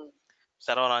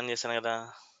 సర్వర్ ఆన్ చేశాను కదా,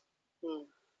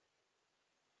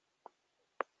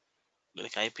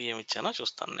 దీనికి ఐపీ ఏమి ఇచ్చానో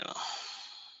చూస్తాను నేను.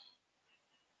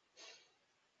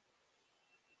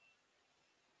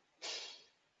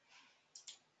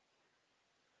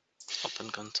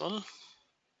 Open console,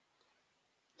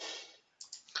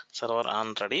 server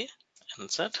on ready,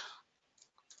 insert.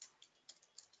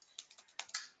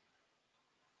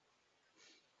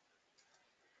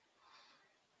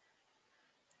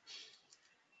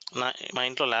 మా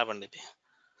ఇంట్లో ల్యాబ్ అండి ఇది.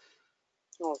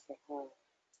 ఓకే,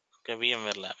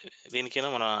 VMware ల్యాబ్ ఇది. దీనికైనా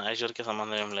మన Azureకి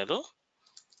సంబంధం ఏం లేదు.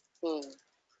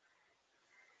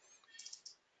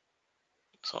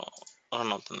 సో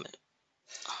రన్ అవుతుంది.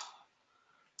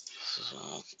 సో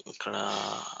ఇక్కడ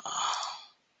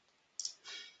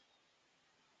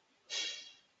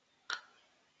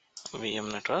VM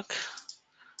network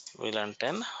VLAN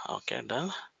 10. Okay,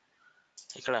 done.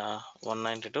 ఇక్కడ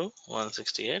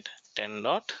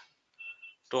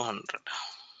 192.168.10.200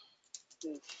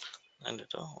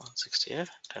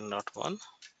 92.168.10.1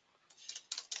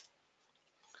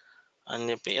 అని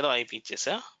చెప్పి ఏదో IP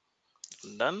ఇచ్చేసా.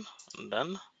 Done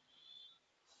done.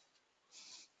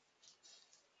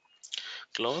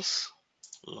 Close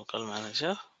local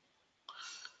manager.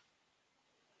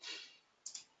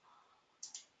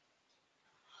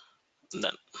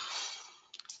 Done.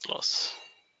 Close.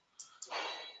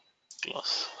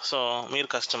 So మీరు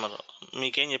కస్టమర్,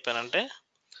 మీకేం చెప్పానంటే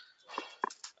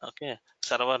okay,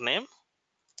 server name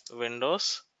Windows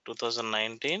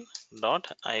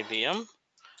 2019.IBM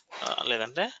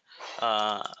లేదంటే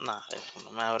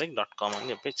maverick.com అని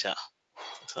చెప్పి ఇచ్చా.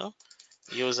 So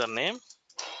user name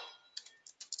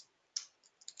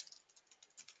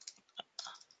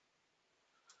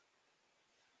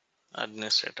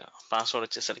administrator, password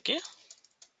వచ్చేసరికి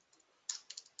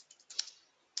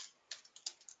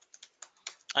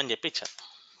అని చెప్పి ఇచ్చా.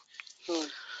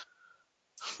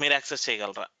 మీరు యాక్సెస్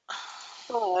చేయగలరా?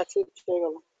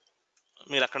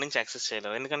 మీరు అక్కడి నుంచి యాక్సెస్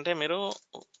చేయలేరు, ఎందుకంటే మీరు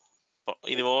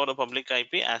ఇది ఓవర్ పబ్లిక్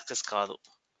ఐపీ యాక్సెస్ కాదు,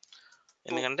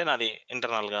 ఎందుకంటే నాది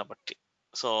ఇంటర్నల్ కాబట్టి.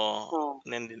 సో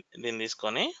నేను దీన్ని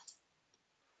తీసుకొని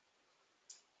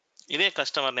ఇదే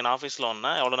కస్టమర్, నేను ఆఫీస్లో ఉన్నా,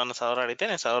 ఎవరు నన్ను సర్వర్ అడిగితే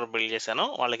నేను సర్వర్ బిల్డ్ చేశాను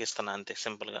వాళ్ళకి ఇస్తాను అంతే,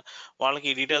 సింపుల్గా. వాళ్ళకి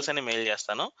ఈ డీటెయిల్స్ అన్ని మెయిల్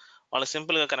చేస్తాను, వాళ్ళు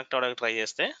సింపుల్గా కనెక్ట్ అవ్వడానికి ట్రై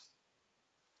చేస్తే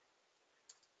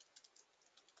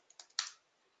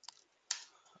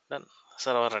డన్,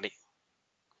 సర్వర్ రెడీ.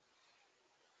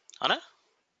 అవునా?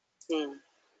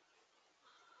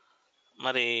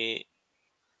 మరి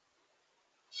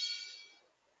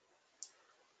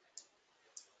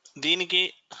దీనికి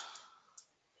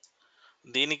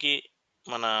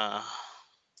మన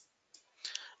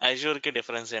Azureకి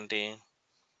డిఫరెన్స్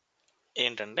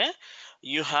ఏంటంటే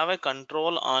you have a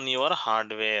control on your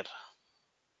hardware.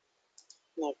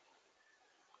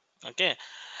 Okay,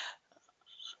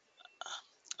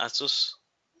 Asus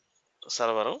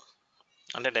server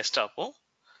అంటే desktop,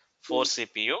 4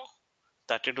 CPU,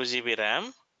 32 GB RAM,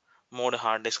 3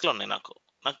 hard డిస్క్లు ఉన్నాయి. నాకు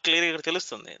క్లియర్గా ఇక్కడ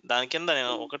తెలుస్తుంది. దాని కింద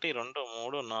నేను 1 2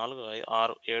 3 4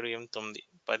 5 6 7 8 9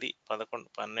 10 11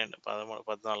 12 13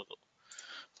 14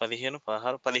 15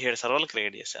 16 17 సర్వర్లు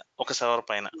క్రియేట్ చేశా ఒక సర్వర్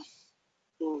పైన.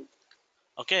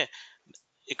 ఓకే,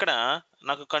 ఇక్కడ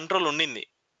నాకు కంట్రోల్ ఉండింది.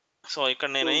 సో ఇక్కడ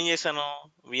నేను ఏం చేశాను,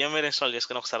 VMware ఇన్స్టాల్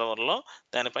చేసుకుని ఒక సర్వర్లో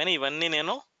దానిపైన ఇవన్నీ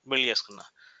నేను బిల్డ్ చేసుకున్నా.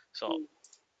 So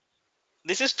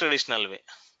this is traditional way.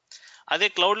 అదే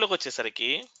క్లౌడ్లోకి వచ్చేసరికి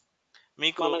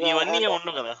మీకు ఇవన్నీ ఏమి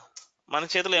ఉండవు కదా, మన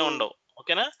చేతిలో ఏముండవు.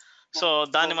 ఓకేనా? సో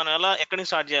దాన్ని మనం ఎక్కడి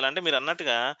నుంచి స్టార్ట్ చేయాలంటే మీరు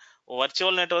అన్నట్టుగా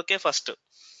వర్చువల్ నెట్వర్కే ఫస్ట్,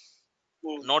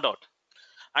 నో డౌట్.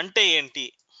 అంటే ఏంటి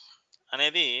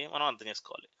అనేది మనం అర్థం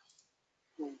చేసుకోవాలి.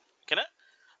 ఓకేనా?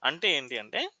 అంటే ఏంటి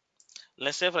అంటే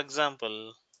లెట్స్ సే ఫర్ ఎగ్జాంపుల్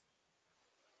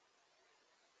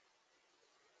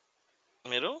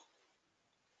మీరు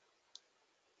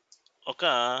ఒక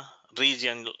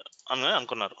రీజియన్ అని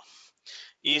అనుకున్నారు,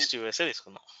 ఈస్ట్ యూఎస్ఏ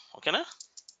తీసుకుందాం. ఓకేనా?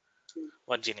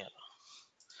 వర్జీనియాలో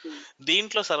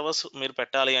దీంట్లో సర్వర్స్ మీరు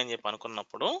పెట్టాలి అని చెప్పి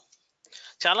అనుకున్నప్పుడు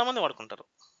చాలా మంది వాడుకుంటారు.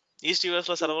 ఈస్ట్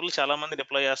యూఎస్లో సర్వర్లు చాలా మంది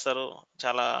డిప్లాయ్ చేస్తారు,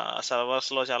 చాలా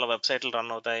సర్వర్స్లో చాలా వెబ్సైట్లు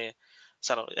రన్ అవుతాయి,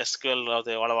 SQL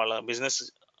అవుతాయి, వాళ్ళ బిజినెస్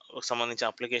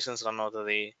సంబంధించిన అప్లికేషన్స్ రన్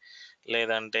అవుతుంది,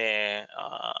 లేదంటే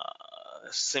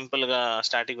సింపుల్గా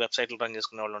స్టాటిక్ వెబ్సైట్లు రన్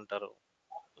చేసుకునే వాళ్ళు ఉంటారు.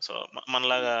 సో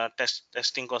మనలాగా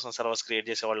టెస్టింగ్ కోసం సర్వర్స్ క్రియేట్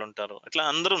చేసే వాళ్ళు ఉంటారు, ఇట్లా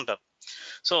అందరూ ఉంటారు.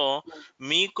 సో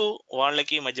మీకు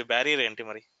వాళ్ళకి మధ్య బ్యారియర్ ఏంటి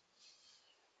మరి?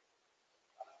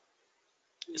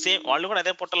 సేమ్ వాళ్ళు కూడా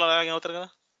అదే పొట్టలో అలాగే అవుతారు కదా,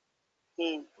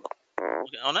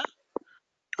 అవునా?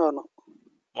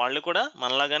 వాళ్ళు కూడా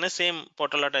మనలాగానే సేమ్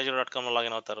portal.azure.com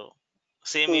లాగిన్ అవుతారు,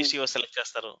 సేమ్ ECO సెలెక్ట్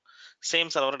చేస్తారు, సేమ్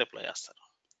సర్వర్ డిప్లాయ్ చేస్తారు.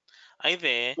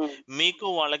 అయితే మీకు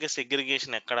వాళ్ళకి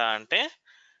సెగ్రిగేషన్ ఎక్కడ అంటే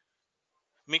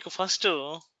మీకు ఫస్ట్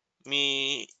మీ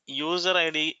యూజర్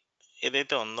ఐడి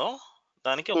ఏదైతే ఉందో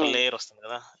దానికి ఒక లేయర్ వస్తుంది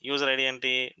కదా. యూజర్ ఐడి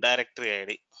ఏంటి? Directory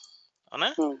ID. అవునా?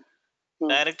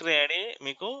 డైరెక్టరీ ఐడి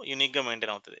మీకు యూనిక్గా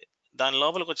మెయింటైన్ అవుతుంది. దాని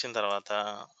లోపలికి వచ్చిన తర్వాత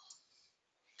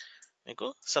మీకు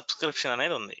సబ్స్క్రిప్షన్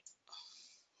అనేది ఉంది.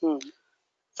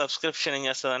 సబ్స్క్రిప్షన్ ఏం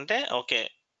చేస్తుంది అంటే, ఓకే,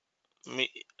 మీ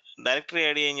డైరెక్టరీ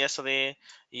ఐడి ఏం చేస్తుంది?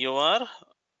 You are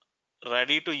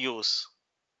ready to use,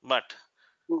 but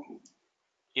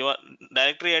your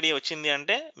directory ID వచ్చింది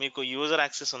అంటే మీకు యూజర్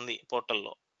యాక్సెస్ ఉంది,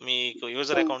 పోర్టల్లో మీకు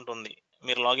యూజర్ అకౌంట్ ఉంది,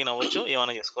 మీరు లాగిన్ అవ్వచ్చు,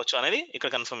 ఏమైనా చేసుకోవచ్చు అనేది ఇక్కడ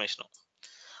కన్ఫర్మేషన్.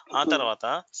 ఆ తర్వాత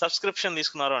సబ్స్క్రిప్షన్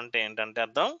తీసుకున్నారు అంటే ఏంటంటే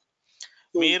అర్థం,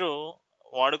 మీరు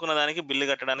వాడుకున్న దానికి బిల్లు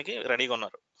కట్టడానికి రెడీగా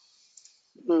ఉన్నారు.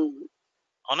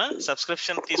 అవునా?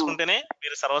 సబ్స్క్రిప్షన్ తీసుకుంటేనే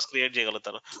మీరు సర్వర్స్ క్రియేట్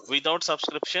చేయగలుగుతారు. వితౌట్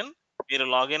సబ్స్క్రిప్షన్ మీరు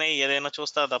లాగిన్ అయ్యి ఏదైనా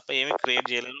చూస్తారు తప్ప ఏమి క్రియేట్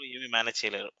చేయలేరు, ఏమి మేనేజ్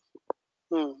చేయలేరు.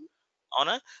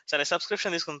 అవునా? సరే,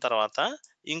 సబ్స్క్రిప్షన్ తీసుకున్న తర్వాత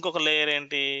ఇంకొక లేయర్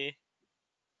ఏంటి?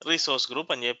 రిసోర్స్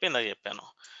గ్రూప్ అని చెప్పి ఇందాక చెప్పాను.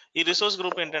 ఈ రిసోర్స్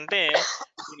గ్రూప్ ఏంటంటే,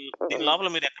 దీని లోపల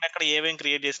మీరు ఎక్కడెక్కడ ఏమేమి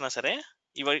క్రియేట్ చేసినా సరే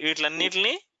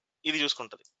వీటిలన్నిటిని ఇది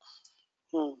చూసుకుంటది.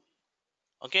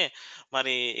 ఓకే,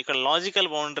 మరి ఇక్కడ లాజికల్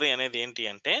బౌండరీ అనేది ఏంటి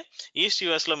అంటే, ఈస్ట్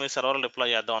యుఎస్ లో మీరు సర్వర్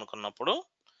డిప్లాయ్ చేద్దాం అనుకున్నప్పుడు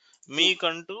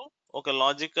మీకంటూ ఒక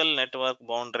లాజికల్ నెట్వర్క్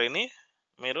బౌండరీని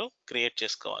మీరు క్రియేట్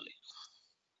చేసుకోవాలి.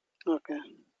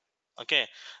 Okay,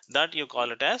 that you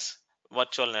call it as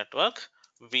virtual network,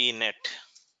 VNet.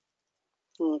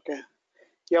 Okay,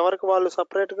 ఎవరికి వాళ్ళు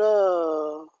సపరేట్ గా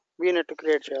వీనెట్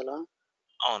క్రియేట్ చేయాలా?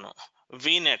 అవును,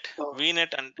 VNet.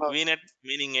 VNet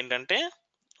మీనింగ్ ఏంటంటే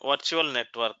వర్చువల్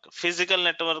నెట్వర్క్. ఫిజికల్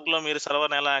నెట్వర్క్ లో మీరు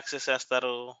సర్వర్ని ఎలా యాక్సెస్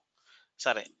చేస్తారు?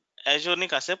 సరే, అజూర్ని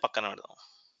కాసేపు పక్కన పెడదాం.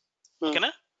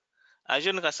 ఓకేనా?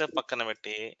 అజూర్ని కాసేపు పక్కన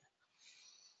పెట్టి,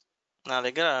 నా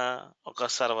దగ్గర ఒక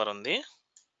సర్వర్ ఉంది,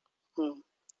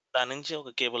 దాని నుంచి ఒక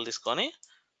కేబుల్ తీసుకొని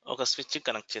ఒక స్విచ్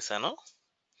కనెక్ట్ చేశాను.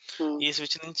 ఈ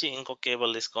స్విచ్ నుంచి ఇంకొక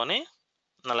కేబుల్ తీసుకొని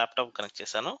నా ల్యాప్టాప్ కనెక్ట్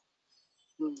చేశాను.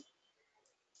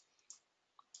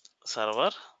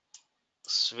 సర్వర్,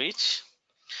 స్విచ్,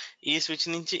 ఈ స్విచ్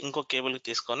నుంచి ఇంకో కేబుల్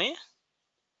తీసుకొని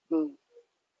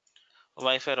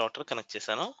వైఫై రౌటర్ కనెక్ట్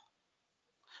చేశాను.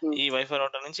 ఈ వైఫై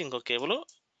రౌటర్ నుంచి ఇంకో కేబుల్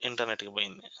ఇంటర్నెట్కి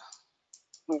పోయింది.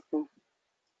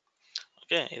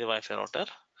 ఓకే, ఇది వైఫై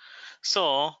రౌటర్. సో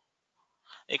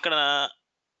ఇక్కడ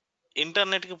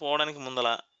ఇంటర్నెట్కి పోవడానికి ముందల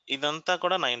ఇదంతా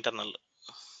కూడా నా ఇంటర్నల్.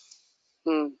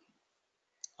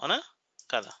 అవునా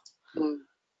కదా?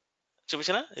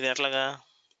 చూపించిన ఇది ఎట్లాగా?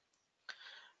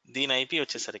 దీని ఐపీ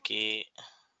వచ్చేసరికి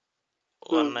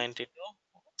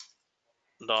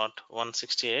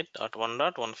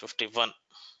 192.168.1.151.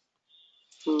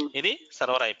 ఇది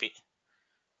సర్వర్ ఐపీ.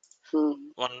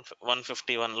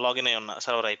 151 లాగిన్ అయి ఉన్న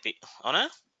సర్వర్ ఐపీ. అవునా?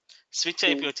 స్విచ్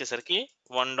ఐపీ వచ్చేసరికి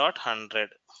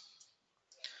 1.100.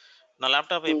 నా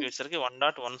ల్యాప్టాప్ ఐపీ వచ్చేసరికి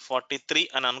 1.143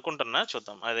 అని అనుకుంటున్నా,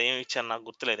 చూద్దాం. అదేమి ఇచ్చాను నాకు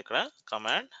గుర్తులేదు. ఇక్కడ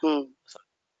కమాండ్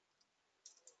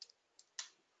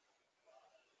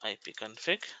ఐపీ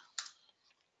కన్ఫిగ్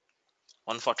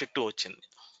 142 వచ్చింది.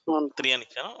 3 అని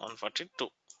ఇచ్చాను, 142.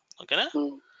 ఓకేనా?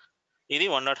 ఇది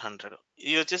 1.100,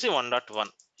 ఇది వచ్చేసి 1.1.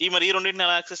 మరి ఈ రెండింటిని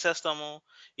ఎలా యాక్సెస్ చేస్తాము?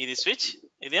 ఇది స్విచ్,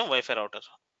 ఇదేం wifi router.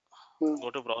 Go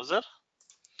to browser,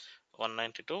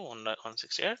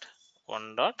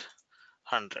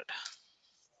 192.168.1.100.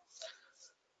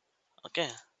 Okay,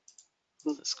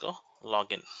 తీసుకో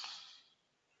లాగిన్.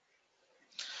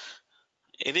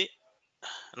 ఇది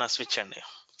నా స్విచ్ అండి.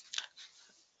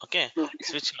 ఓకే,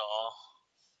 స్విచ్ లో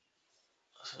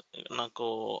నాకు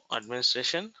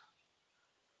administration,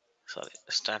 sorry,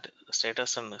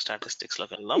 status and statistics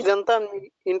లోకి వెళ్దాం. ఇదంతా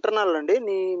ఇంటర్నల్ అండి,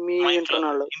 మీ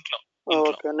ఇంటర్నల్ ఇంట్లో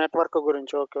ఓకే, నెట్వర్క్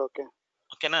గురించి. ఓకే ఓకే,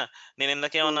 ఓకేనా? నేను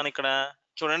ఇందాకేమన్నాను, ఇక్కడ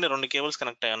చూడండి 2 కేబుల్స్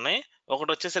కనెక్ట్ అయి ఉన్నాయి. ఒకటి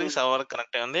వచ్చేసరికి సర్వర్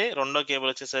కనెక్ట్ అయి ఉంది, రెండో కేబుల్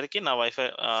వచ్చేసరికి నా వైఫై,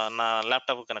 నా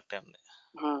ల్యాప్టాప్ కనెక్ట్ అయి ఉంది.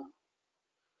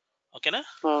 ఓకేనా?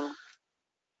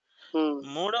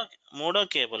 మూడో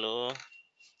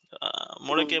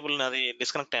కేబుల్ నాది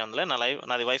డిస్కనెక్ట్ అయి ఉంది.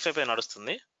 నాది వైఫై పై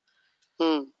నడుస్తుంది.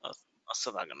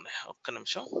 వస్తుంది, ఆగండి ఒక్క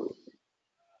నిమిషం.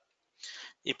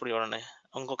 ఇప్పుడు చూడండి,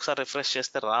 ఇంకొకసారి రిఫ్రెష్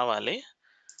చేస్తే రావాలి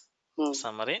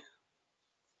సమ్మరీ.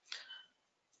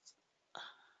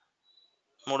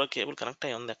 మూడో కేబుల్ కనెక్ట్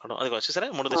అయి ఉంది ఎక్కడో, అది వచ్చేసరే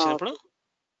మూడో తెచ్చినప్పుడు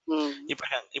ఇప్పుడు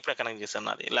కనెక్ట్ చేశాను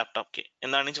నాది ల్యాప్టాప్ కి.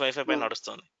 దాని నుంచి వైఫై పై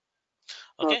నడుస్తుంది.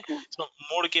 ఓకే, సో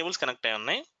 3 కేబుల్స్ కనెక్ట్ అయి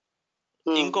ఉన్నాయి.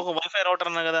 ఇంకొక వైఫై రౌటర్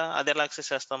అన్నా కదా, అది ఎలా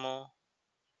యాక్సెస్ చేస్తాము?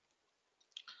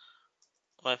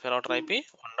 Wifi router IP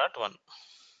 1.1.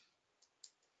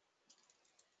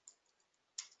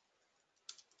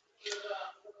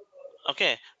 Okay,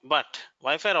 but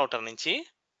wifi router నుంచి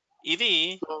ఇది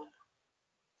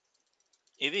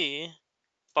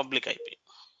పబ్లిక్ ఐపీ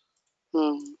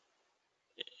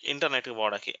ఇంటర్నెట్కి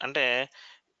పోవడానికి. అంటే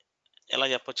ఎలా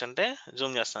చెప్పొచ్చు అంటే,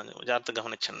 జూమ్ చేస్తాను, జాగ్రత్తగా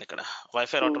గమనించండి. ఇక్కడ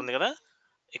వైఫై రౌటర్ ఉంది కదా,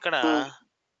 ఇక్కడ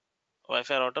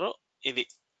వైఫై రౌటర్ ఇది.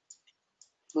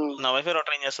 నా వైఫై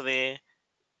రౌటర్ ఏం చేస్తుంది,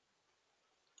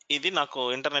 ఇది నాకు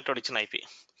ఇంటర్నెట్ వాడు ఇచ్చిన ఐపీ.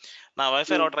 నా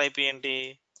వైఫై రౌటర్ ఐపీ ఏంటి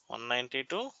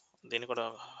 192, దీన్ని కూడా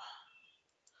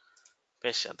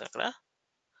పేస్ట్ చేద్దాం ఇక్కడ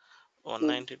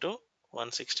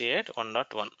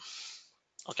 192.168.1.1.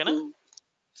 ఓకేనా.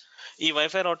 ఈ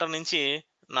వైఫై రౌటర్ నుంచి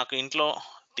నాకు ఇంట్లో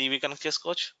టీవీ కనెక్ట్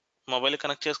చేసుకోవచ్చు, మొబైల్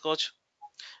కనెక్ట్ చేసుకోవచ్చు,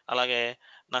 అలాగే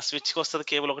నా స్విచ్కి వస్తుంది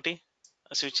కేబుల్ ఒకటి,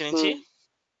 స్విచ్ నుంచి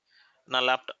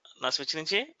నా స్విచ్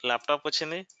నుంచి ల్యాప్టాప్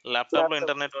వచ్చింది, ల్యాప్టాప్లో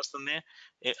ఇంటర్నెట్ వస్తుంది.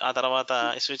 ఆ తర్వాత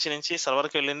స్విచ్ నుంచి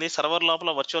సర్వర్కి వెళ్ళింది, సర్వర్ లోపల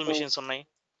వర్చువల్ మిషన్స్ ఉన్నాయి.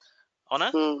 అవునా,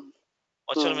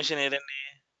 వర్చువల్ మిషన్ ఏదండి,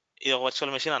 ఇది ఒక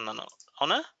వర్చువల్ మిషన్ అన్నాను.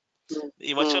 అవునా,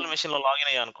 ఈ వర్చువల్ మిషన్ లో లాగిన్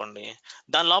అయ్యా అనుకోండి,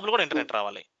 దాని లోపల కూడా ఇంటర్నెట్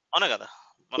రావాలి. అవునా కదా,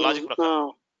 మన లాజిక్ ప్రకారం.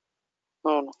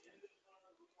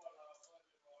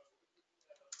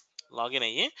 లాగిన్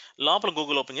అయ్యి లోపల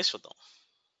గూగుల్ ఓపెన్ చేసి చూద్దాం.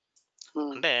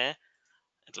 అంటే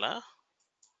ఇట్లా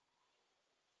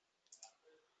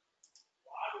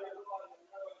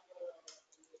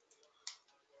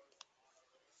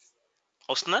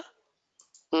వస్తుందా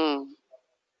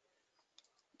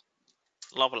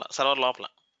లోపల, సర్వర్ లోపల.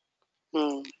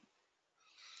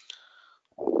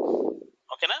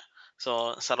 ఓకేనా. సో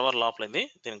సర్వర్ లోపల ఇది,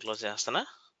 దీన్ని క్లోజ్ చేస్తానా,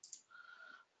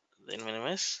 దీన్ని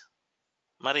మినిమైజ్.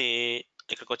 మరి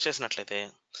ఇక్కడికి వచ్చేసినట్లయితే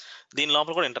దీని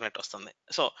లోపల కూడా ఇంటర్నెట్ వస్తుంది.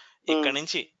 సో ఇక్కడ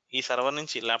నుంచి ఈ సర్వర్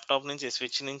నుంచి, ల్యాప్టాప్ నుంచి,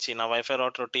 స్విచ్ నుంచి, నా వైఫై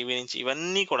రౌటర్, టీవీ నుంచి,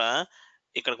 ఇవన్నీ కూడా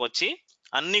ఇక్కడికి వచ్చి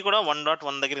అన్ని కూడా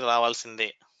 1.1 దగ్గరికి రావాల్సిందే.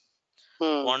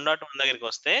 1.1 దగ్గరికి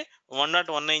వస్తే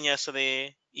 1.1 ఏం చేస్తుంది,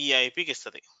 ఈ ఐపీకి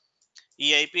ఇస్తుంది. ఈ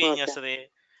ఐపీ ఏం చేస్తుంది,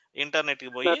 ఇంటర్నెట్కి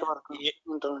పోయి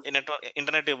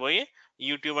ఇంటర్నెట్కి పోయి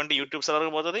యూట్యూబ్ అంటే యూట్యూబ్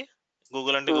సర్వర్కి పోతుంది,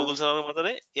 గూగుల్ అంటే గూగుల్ సర్వర్కి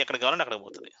పోతుంది, ఎక్కడ కావాలంటే అక్కడికి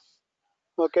పోతుంది.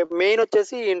 ఓకే, మెయిన్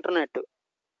వచ్చేసి ఇంటర్నెట్.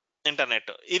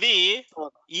 ఇది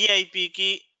ఈ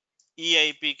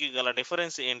ఐపీకి గల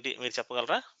డిఫరెన్స్ ఏంటి మీరు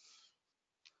చెప్పగలరా?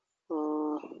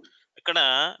 ఇక్కడ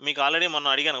మీకు ఆల్రెడీ మొన్న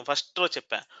అడిగాను, ఫస్ట్ లో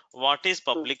చెప్పా, what is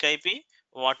public IP,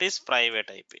 what is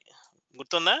private IP.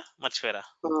 గుర్తుందా, మర్చిపోయారా?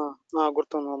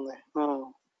 గుర్తుంది.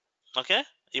 ఓకే,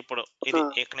 ఇప్పుడు ఇది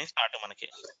ఎక్కడి నుంచి స్టార్ట్ మనకి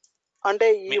అంటే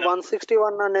ఈ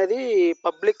 161 అనేది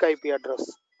పబ్లిక్ ఐపీ అడ్రస్.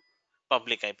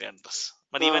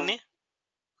 మరి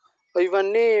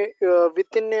ఇవన్నీ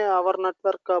విత్ ఇన్ అవర్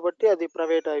నెట్వర్క్ కాబట్టి అది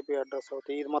ప్రైవేట్ ఐపీ అడ్రస్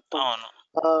అవుతాయి. ఇది మొత్తం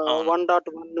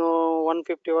 1.1,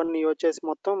 151 వచ్చేసి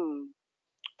మొత్తం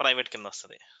ప్రైవేట్ కింద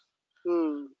వస్తుంది.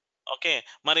 ఓకే,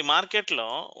 మరి మార్కెట్ లో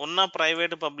ఉన్న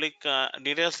ప్రైవేట్ పబ్లిక్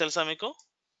డీటెయిల్స్ తెలుసా మీకు?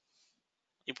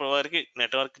 ఇప్పుడు వరకు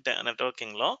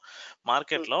నెట్వర్కింగ్ లో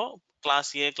మార్కెట్ లో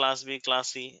క్లాస్ ఏ, class B,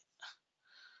 class C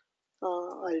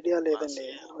idea లేదండి.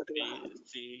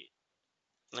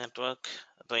 నెట్వర్క్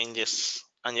రేంజెస్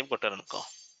అని చెప్పి కొట్టారు అనుకో,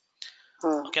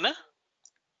 ఓకేనా.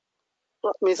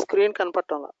 మీ స్క్రీన్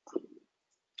కనపట్టాల,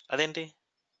 అదేంటి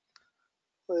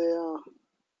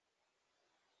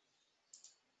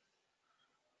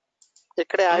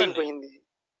ఇక్కడే ఆగిపోయింది.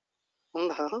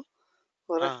 ఉందా?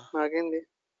 నాకేంది,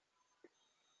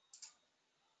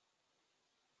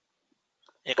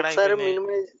 ఒకసారి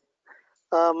మినిమైజ్.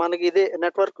 మనకి ఇదే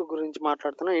నెట్వర్క్ గురించి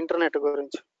మాట్లాడుతున్నా, ఇంటర్నెట్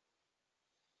గురించి.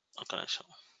 ఒక నిమిషం,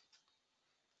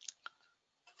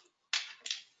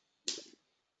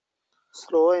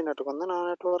 స్లో అయినట్టుకుంది నా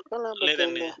నెట్వర్క్.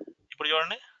 లేదండి, ఇప్పుడు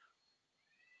చూడండి.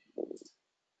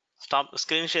 స్టాప్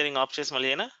స్క్రీన్ షేరింగ్ ఆఫ్ చేసి మళ్ళీ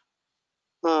అయినా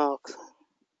ఒకసారి.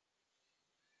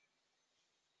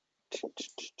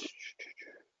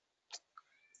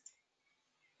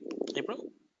 ఇప్పుడు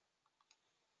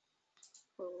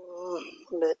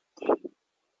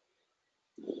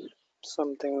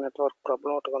సంథింగ్ నెట్వర్క్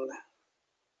ప్రాబ్లం ఒకటి ఉంది.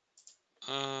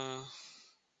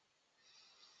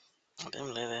 అదేం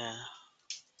లేదే,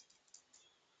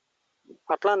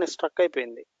 అట్లానే స్ట్రక్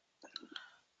అయిపోయింది.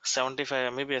 75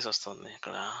 MBPS వస్తుంది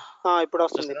ఇక్కడ. ఇప్పుడు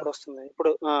వస్తుంది.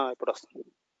 ఇప్పుడు వస్తుంది.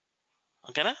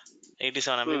 ఓకేనా,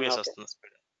 87 MBPS వస్తుంది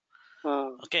స్పీడ్.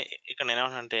 ఓకే, ఇక్కడ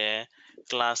నేనేమంటే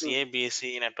క్లాస్ ఏ, బిసి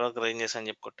నెట్వర్క్ రేంజెస్ అని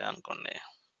చెప్పి కొట్టా అనుకోండి.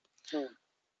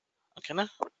 ఓకేనా,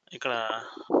 ఇక్కడ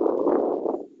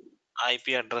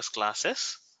ఐపీ అడ్రస్ క్లాసెస్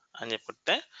అని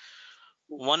చెప్పుకుంటే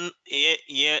 1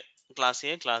 క్లాస్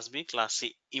ఏ, క్లాస్ బి, క్లాస్ సి,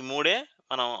 ఈ మూడే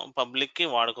మనం పబ్లిక్ కి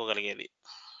వాడుకోగలిగేది.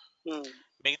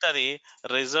 మిగతాది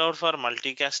reserved for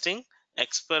మల్టీకాస్టింగ్,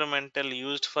 experimental,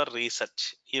 used for research.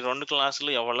 ఈ 2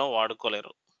 క్లాసులు ఎవరో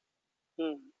వాడుకోలేరు.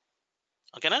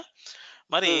 ఓకేనా.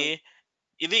 మరి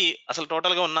ఇది అసలు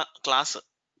టోటల్ గా ఉన్న క్లాస్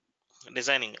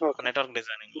డిజైనింగ్, నెట్వర్క్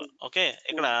డిజైనింగ్ లో. ఓకే,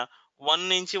 ఇక్కడ 1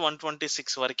 నుంచి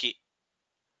 126 వరకు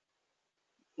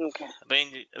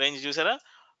రేంజ్ చూసారా,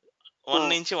 1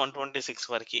 నుంచి 126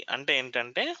 వరకు. అంటే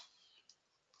ఏంటంటే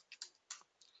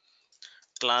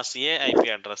క్లాస్ ఏ ఐపీ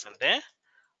అడ్రస్ అంటే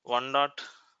 1.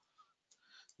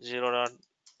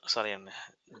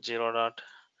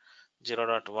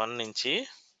 0.0.1 నుంచి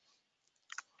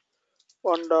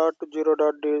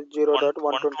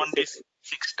 1.0.0.126.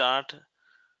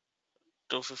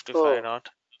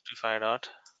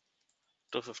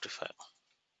 126.255.55.255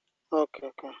 ఓకే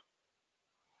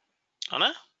అవునా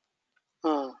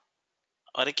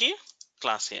వరకు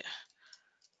క్లాస్ ఏ.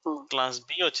 క్లాస్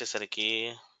బి వచ్చేసరికి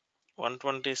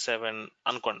 127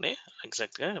 అనుకోండి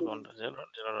ఎగ్జాక్ట్గా.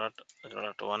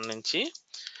 0.0.1 నుంచి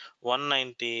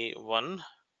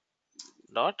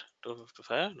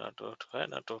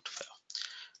 191.255.255.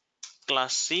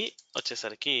 క్లాస్ సి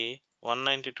వచ్చేసరికి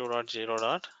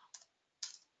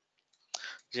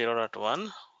 192.0.0.1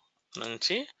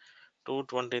 నుంచి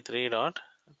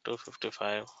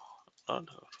 223.255.255.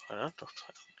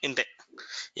 ఇంతే.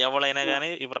 ఎవరైనా కానీ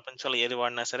ఈ ప్రపంచంలో ఏది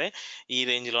వాడినా సరే ఈ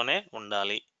రేంజ్ లోనే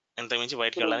ఉండాలి, ఇంతకుమించి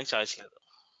బయటకు వెళ్ళడానికి ఛాయిస్ లేదు.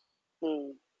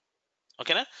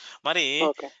 ఓకేనా? మరి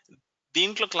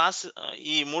దీంట్లో క్లాస్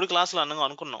ఈ 3 క్లాసులు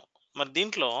అనుకున్నాం. మరి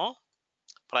దీంట్లో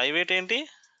ప్రైవేట్ ఏంటి,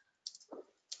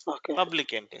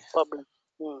 పబ్లిక్ ఏంటి?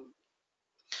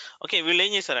 ఓకే, వీళ్ళు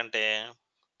ఏం చేశారంటే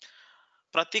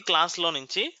ప్రతి క్లాస్ లో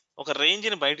నుంచి ఒక రేంజ్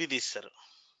ని బయటికి తీస్తారు.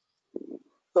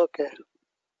 ఓకే,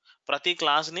 ప్రతి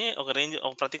క్లాస్ ని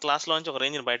ప్రతి క్లాస్ లో నుంచి ఒక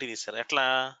రేంజ్ ని బయటికి తీస్తారు. ఎట్లా?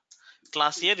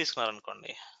 క్లాస్ ఏ తీసుకున్నారు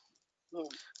అనుకోండి,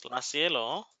 క్లాస్ ఏలో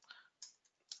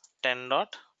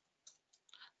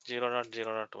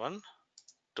 10.0.0.1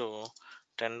 to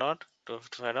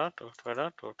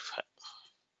 10.255.255.255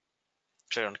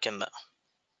 చూడండి కింద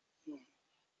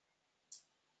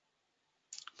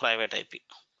ప్రైవేట్ ఐపీ.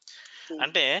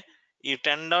 అంటే ఈ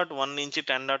 10.1 నుంచి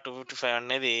 10.255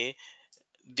 అనేది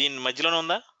దీని మధ్యలోనే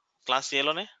ఉందా, క్లాస్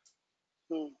ఏలోనే.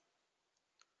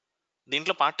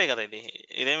 దీంట్లో పార్టే కదా ఇది,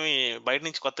 ఇదేమి బయట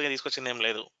నుంచి కొత్తగా తీసుకొచ్చింది ఏం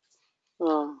లేదు.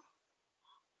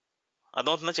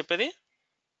 అర్థమవుతుందా చెప్పేది?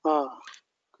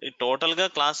 టోటల్ గా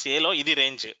క్లాస్ ఏలో ఇది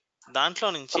రేంజ్, దాంట్లో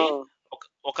నుంచి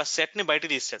ఒక సెట్ ని బయట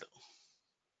తీస్తాడు.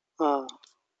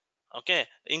 ఓకే,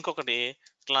 ఇంకొకటి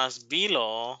క్లాస్ బిలో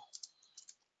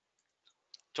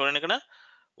చూడండి ఇక్కడ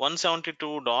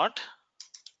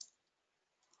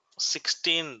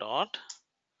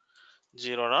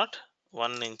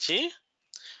 172.16.0.1 నుంచి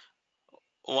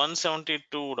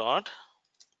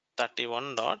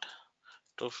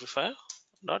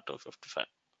 172.31.255.255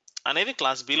 అనేది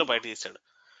క్లాస్ బిలో బయట తీసాడు.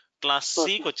 క్లాస్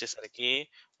సికి వచ్చేసరికి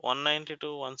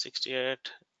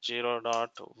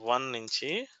 192.168.0.1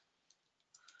 నుంచి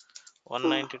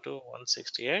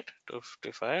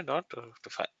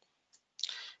 192.168.255.255.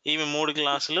 ఇవి 3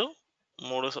 క్లాసులు,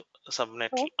 3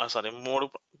 సబ్నెట్లు, 3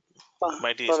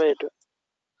 బయట తీసాడు.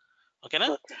 ఓకేనా?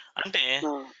 అంటే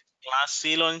క్లాస్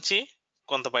సిలో నుంచి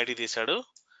కొంత బయట తీసాడు,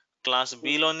 క్లాస్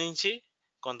బిలో నుంచి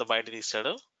కొంత బయట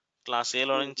తీసాడు, క్లాస్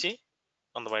ఏలో నుంచి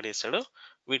కొంత బయట తీసాడు.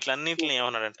 వీటిలన్నింటిని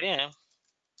ఏమన్నాడంటే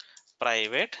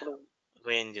ప్రైవేట్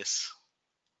రేంజెస్.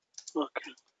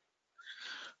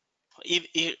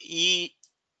 ఈ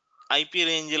ఐపీ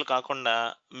రేంజ్లు కాకుండా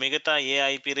మిగతా ఏ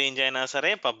ఐపీ రేంజ్ అయినా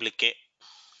సరే పబ్లికే.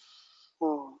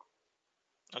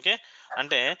 ఓకే,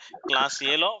 అంటే క్లాస్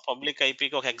ఏలో పబ్లిక్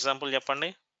ఐపీకి ఒక ఎగ్జాంపుల్ చెప్పండి,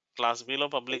 క్లాస్ బిలో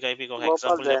పబ్లిక్ ఐపీకి ఒక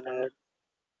ఎగ్జాంపుల్ చెప్పండి.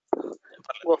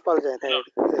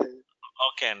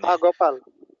 ఓకే అండి.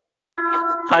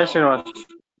 హాయ్ శ్రీనివాస్.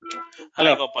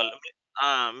 హలో గోపాల్.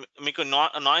 మీకు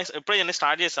నాయిస్ ఎప్పుడైనా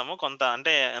స్టార్ట్ చేసాము కొంత,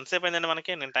 అంటే ఎంతసేపు అయిందండి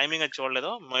మనకి? నేను టైమింగ్ అది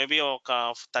చూడలేదు, మేబీ ఒక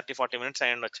 30-40 మినిట్స్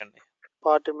అయ్యండి వచ్చండి.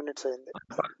 40 మినిట్స్ అయింది.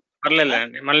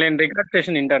 పర్లేదండి, మళ్ళీ నేను రికార్డ్ చేసి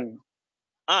వింటాను.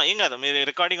 ఏం కాదు, మీరు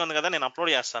రికార్డింగ్ ఉంది కదా, నేను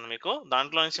అప్లోడ్ చేస్తాను మీకు,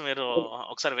 దాంట్లో నుంచి మీరు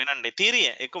ఒకసారి వినండి.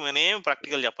 థియరీయే ఎక్కువ, నేనేం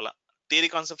ప్రాక్టికల్ చెప్పాలా, థియరీ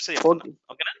కాన్సెప్ట్స్ చెప్తున్నా.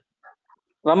 ఓకేనా?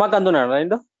 రమాకాంత్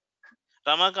ఉన్నాడు.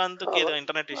 రమాకాంత్ కి ఏదో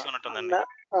ఇంటర్నెట్ ఇష్యూ ఉన్నట్టుందండి.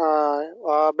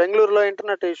 బెంగళూరులో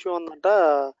ఇంటర్నెట్ ఇష్యూ ఉందంట,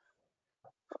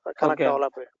 కనెక్ట్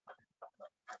అవ్వలేకపోయాడు.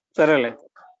 సరేలే,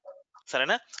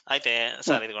 సరేనా? అయితే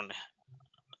సార్ ఇదిగోండి,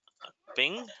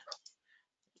 పింగ్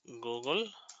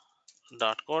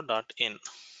google.co.in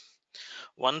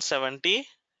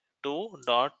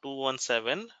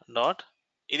 172.217.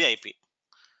 ఇది ఐపీ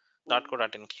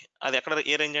 .co.in కి. అది ఎక్కడ,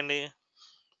 ఏ రేంజ్ అండి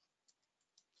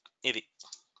ఇది?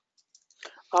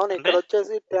 అవును, ఇక్కడ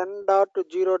వచ్చేసి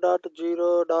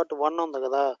 10.0.0.1 ఉంది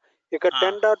కదా, ఇక్కడ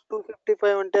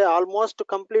 10.255 అంటే ఆల్మోస్ట్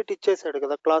కంప్లీట్ ఇచ్చేసాడు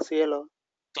కదా క్లాస్ ఏలో.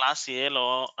 క్లాస్ ఏలో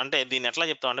అంటే దీన్ని ఎట్లా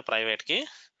చెప్తామంటే ప్రైవేట్ కి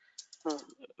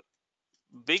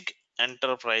big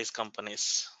enterprise companies,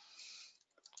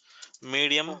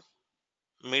 medium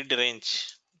mid range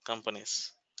companies,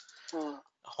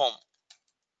 home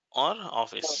or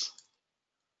office.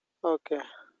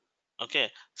 Okay,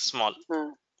 small.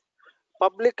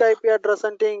 Public IP address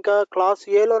అంటే ఇంకా క్లాస్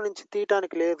ఏలో నుంచి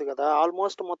తీయటానికి లేదు కదా,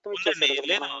 ఆల్మోస్ట్ మొత్తం ఇచ్చేసాడు కదా.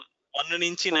 లేదు, 1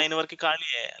 నుంచి 9 వరకు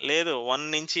ఖాళీయే. లేదు, 1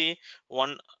 నుంచి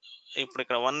ఇప్పుడు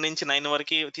ఇక్కడ 1 నుంచి 9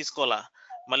 వరకు తీసుకోవాలా,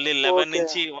 మళ్ళీ 11 ఓకే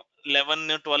నుంచి 11,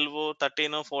 12,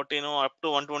 13, 14 అప్ టు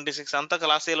 126 అంతా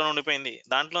క్లాస్ ఏలో ఉండిపోయింది.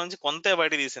 దాంట్లో నుంచి కొంతే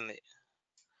బయట తీసింది.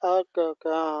 ఓకే ఓకే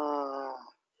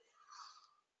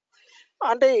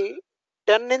అంటే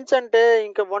 10 నుంచి అంటే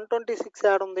ఇంకా 126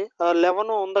 యాడ్ ఉంది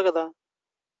 11 ఉంది కదా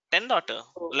 10 డాట్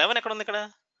 11 ఎక్కడ ఉంది? ఇక్కడ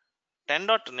 10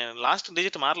 డాట్ నేను లాస్ట్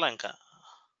డిజిట్ మారలా ఇంకా.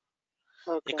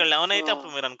 ఓకే ఇక్కడ 11 అయితే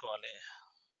అప్పుడు మీరు అనుకోవాలి.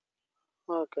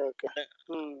 ఓకే ఓకే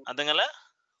అర్థం కదా?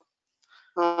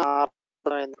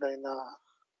 అర్థమైంది.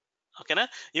 ఓకేనా?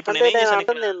 ఇప్పుడు అంటే నేనేం నేను చేశాను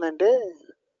ఇక్కడ, అంటుంది ఏంటంటే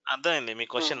అర్థమైంది మీ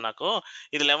క్వశ్చన్ నాకు.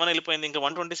 ఇది 11 వెళ్ళిపోయింది, ఇంకా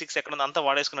 126 ఎక్కడ ఉంది, అంతా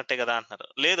వాడేసుకున్నట్టే కదా అంటున్నారు.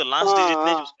 లేదు, లాస్ట్ డిజిట్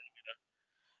నే చూసుకోండి మీరు.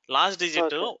 లాస్ట్ డిజిట్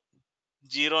ఓకే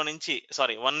 0 నుంచి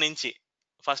 1 నుంచి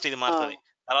ఫస్ట్ ఇది మారుతుంది,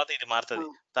 తర్వాత ఇది మారుతుంది,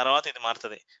 తర్వాత ఇది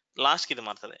మారుతుంది, లాస్ట్ కి ఇది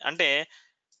మారుతుంది. అంటే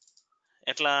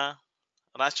ఎట్లా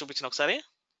రాసి చూపించిన ఒకసారి.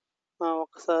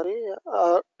 ఒకసారి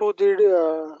 2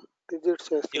 డిజిట్స్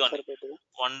వేస్తే ఇదిగోండి, సరిపోతుంది.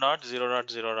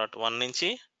 1.0.0.1 నుంచి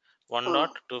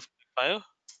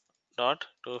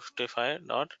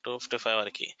 1.255.255.255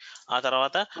 వరకు. ఆ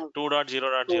తర్వాత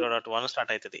 2.0.0.1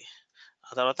 స్టార్ట్ అవుతుంది. ఆ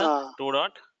తర్వాత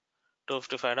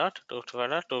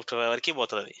 2.255.255.255 వరకు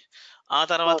పోతుంది. ఆ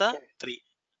తర్వాత 3,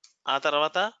 ఆ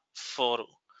తర్వాత 4,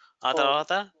 ఆ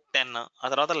తర్వాత 10, ఆ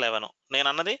తర్వాత 11. నేను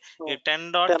అన్నది ఈ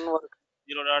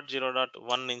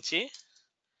 10.0.0.1 నుంచి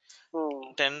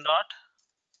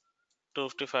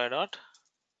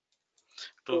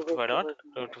 10.255.255.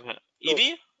 ఇది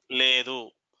లేదు,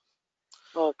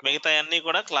 మిగతా అన్ని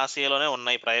కూడా క్లాస్ ఏలోనే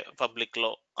ఉన్నాయి పబ్లిక్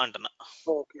లో అంటున్నా.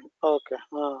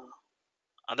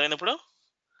 అర్థమైంది ఇప్పుడు?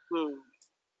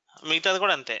 మిగతాది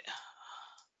కూడా అంతే.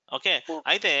 ఓకే,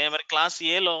 అయితే మరి క్లాస్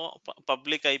ఏలో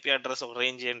పబ్లిక్ ఐపీ అడ్రస్ ఒక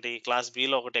రేంజ్ ఏంటి, క్లాస్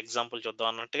బిలో ఒకటి ఎగ్జాంపుల్ చూద్దాం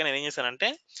అన్నట్టుగా నేను ఏం చేశానంటే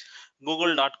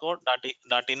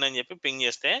google.co.in అని చెప్పి పింగ్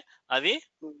చేస్తే అది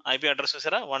ఐపీ అడ్రస్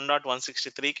చూసారా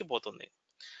 1.163కి పోతుంది.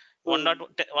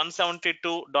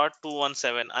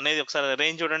 172.217 అనేది ఒకసారి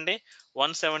రేంజ్ చూడండి.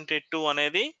 172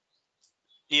 అనేది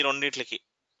ఈ రెండిట్లకి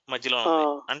మధ్యలో ఉంది,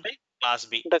 అంటే class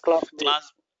B.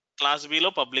 Class below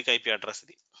public IP address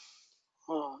ఇది.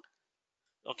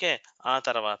 ఓకే, ఆ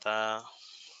తర్వాత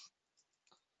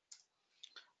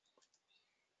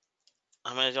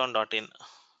amazon.in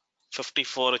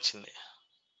 54 వచ్చింది.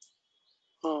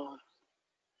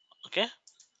 ఓకే,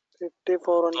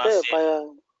 54 అంటే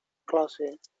క్లాస్ ఏ,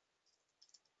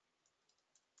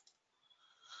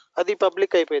 అది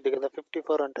పబ్లిక్ అయిపోయింది కదా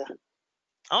 54 అంటే.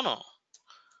 అవును,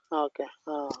 ఓకే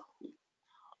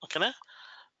ఓకేనా.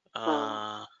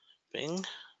 పింగ్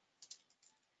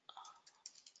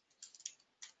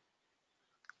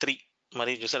 3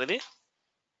 మరి చూసారు, ఇది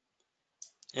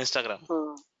ఇన్స్టాగ్రామ్.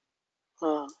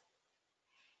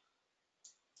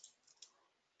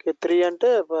 3 అంటే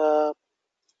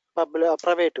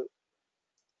ప్రైవేట్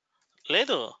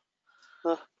లేదు,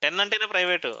 10 అంటేనే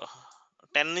ప్రైవేట్.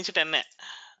 10 నుంచి 10,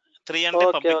 3 అంటే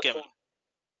పబ్లిక్.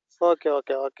 Okay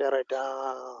right.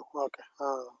 ఓకే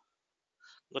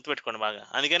గుర్తుపెట్టుకోండి బాగా,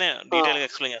 అందుకనే డీటెయిల్ గా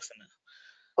ఎక్స్ప్లెయిన్ చేస్తున్నా.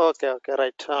 ఓకే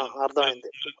రైట్, అర్థమైంది.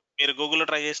 మీరు గూగుల్లో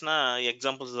ట్రై చేసిన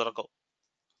ఎగ్జాంపుల్స్ దొరకవు.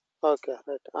 ఓకే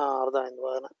రైట్, అర్థమైంది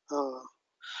బాగా.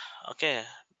 ఓకే,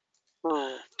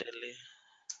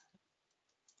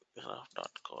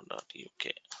 telegraph.co.uk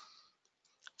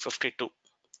 52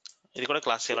 ఇది కూడా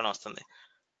క్లాస్ ఏలోనే వస్తుంది.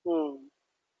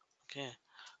 ఓకే,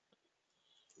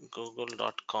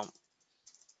 google.com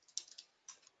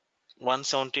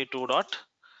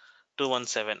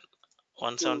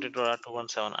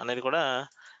 172.217 అనేది కూడా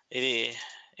ఇది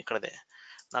ఇక్కడదే.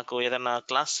 నాకు ఏదన్నా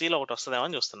క్లాస్ సిలో ఒకటి వస్తుందేమో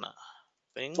అని చూస్తున్నా.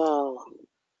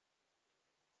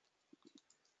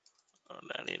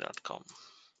 daddy.com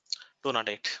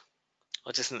 208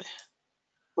 వచ్చేసింది.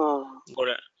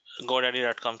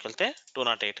 godaddy.comకి వెళ్తే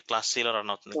 208 క్లాస్ సిలో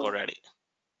రన్ అవుతుంది godaddy.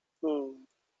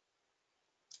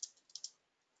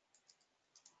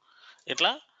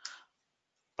 ఇట్లా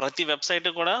ప్రతి వెబ్సైట్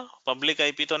కూడా పబ్లిక్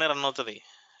ఐపీతోనే రన్ అవుతుంది.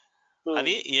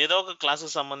 అది ఏదో ఒక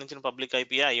క్లాసుకు సంబంధించిన పబ్లిక్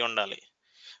ఐపీ అయి ఉండాలి.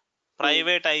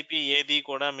 ప్రైవేట్ ఐపీ ఏది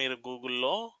కూడా మీరు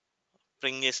గూగుల్లో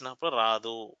పింగ్ చేసినప్పుడు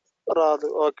రాదు.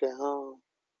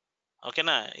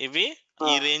 ఓకేనా, ఇవి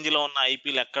ఈ రేంజ్ లో ఉన్న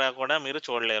ఐపీలు ఎక్కడా కూడా మీరు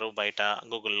చూడలేరు బయట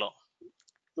గూగుల్లో.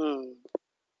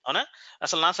 అవునా?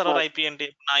 అసలు నా సర్వర్ ఐపీ ఏంటి,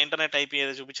 నా ఇంటర్నెట్ ఐపీ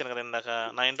ఏదో చూపించాను కదా ఇందాక,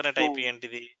 నా ఇంటర్నెట్ ఐపీ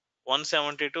ఏంటిది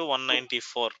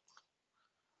 172.194.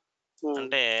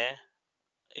 అంటే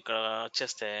ఇక్కడ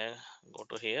వచ్చేస్తే go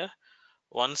to hear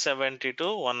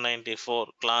 172.194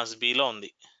 class below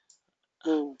ఉంది.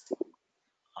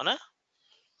 అవునా?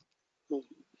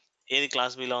 ఏది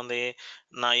క్లాస్ బిలో ఉంది?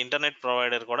 నా ఇంటర్నెట్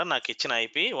ప్రొవైడర్ కూడా నాకు ఇచ్చిన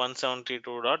ఐపీ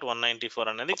 172.194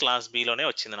 అనేది క్లాస్ బిలోనే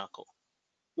వచ్చింది నాకు.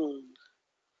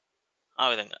 ఆ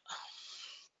విధంగా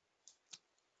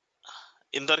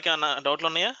ఇంతవరకు ఏమన్నా డౌట్లు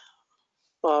ఉన్నాయా?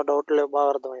 డౌట్ లేవు, బాగా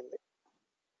అర్థమైంది.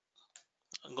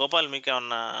 గోపాల్ మీకు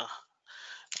ఏమన్నా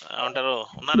ఏమంటారు,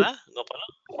 ఉన్నారా గోపాల్?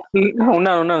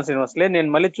 ఉన్నాను శ్రీనివాస్. లేదు, నేను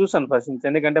మళ్ళీ చూసాను ఫస్ట్,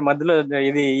 ఎందుకంటే మధ్యలో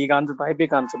ఇది ఈ కాన్సెప్ట్ ఐపీ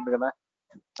కాన్సెప్ట్ కదా,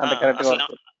 అంత కరెక్ట్ గా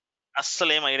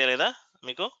అస్సలు ఏం ఐడియా లేదా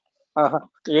మీకు?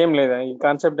 ఏం లేదా, ఈ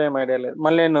కాన్సెప్ట్ ఏం ఐడియా లేదు.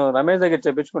 మళ్ళీ నేను రమేష్ దగ్గర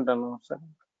చెప్పించుకుంటాను సార్.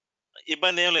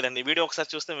 ఇబ్బంది ఏం లేదండి, వీడియో ఒకసారి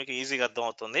చూస్తే మీకు ఈజీగా అర్థం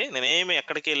అవుతుంది. నేను ఏమి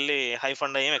ఎక్కడికి వెళ్ళి హై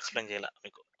ఫండ్ ఏమి ఎక్స్ప్లెయిన్ చేయాల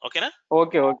మీకు. ఓకేనా?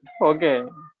 Okay okay okay.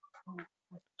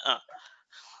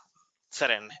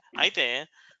 సరే అండి, అయితే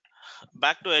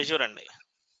బ్యాక్ టు అజ్యూర్ అండి.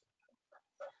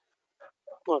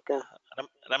 Okay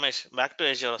Ramesh, back to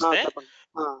Azure వస్తే చెప్పండి.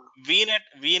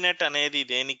 వీనెట్ అనేది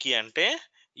దేనికి అంటే,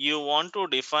 you want to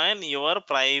define your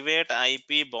private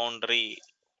IP boundary,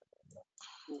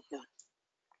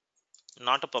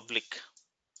 not public.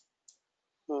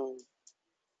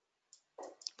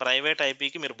 Private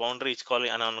ఐపీకి మీరు బౌండరీ ఇచ్చుకోవాలి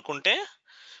అని అనుకుంటే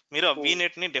మీరు ఆ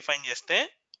వీనెట్ ని డిఫైన్ చేస్తే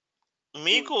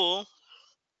మీకు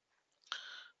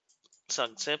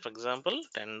ఫర్ ఎగ్జాంపుల్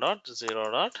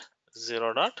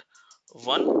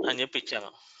 10.0.0.1 అని చెప్పి ఇచ్చాను.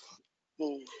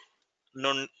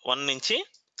 1 నుంచి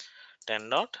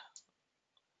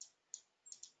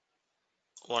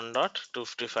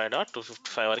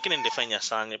 10.1.255.255 వరకు నేను డిఫైన్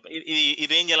చేస్తాను అని చెప్పి, ఈ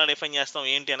రేంజ్ ఎలా డిఫైన్ చేస్తాం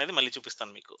ఏంటి అనేది మళ్ళీ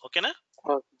చూపిస్తాను మీకు. ఓకేనా?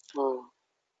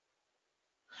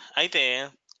 అయితే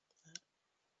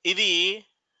ఇది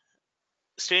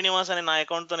శ్రీనివాస్ అనే నా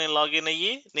అకౌంట్తో నేను లాగిన్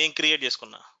అయ్యి నేను క్రియేట్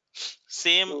చేసుకున్నా,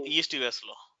 సేమ్ ఈస్ట్ యూఎస్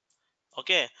లో.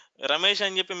 ఓకే, రమేష్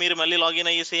అని చెప్పి మీరు మళ్ళీ లాగిన్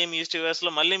అయ్యి సేమ్ ఈస్ట్ యూఎస్ లో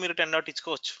మళ్ళీ మీరు 10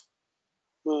 ఇచ్చుకోవచ్చు,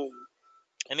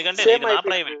 ఎందుకంటే ఇది నా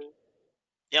ప్రైవేట్.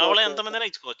 ఎవరో ఎంతమంది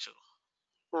ఇచ్చుకోవచ్చు.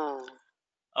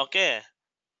 ఓకే,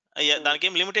 దానికి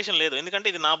ఏం లిమిటేషన్ లేదు, ఎందుకంటే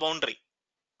ఇది నా బౌండరీ.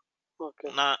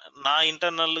 నా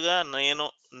ఇంటర్నల్ గా నేను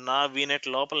నా వీనెట్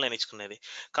లోపల నేను ఇచ్చుకునేది.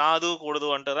 కాదు కూడదు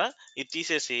అంటారా, ఇది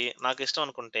తీసేసి నాకు ఇష్టం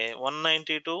అనుకుంటే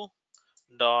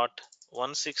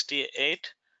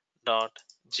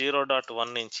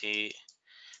 192.168.0.1 నుంచి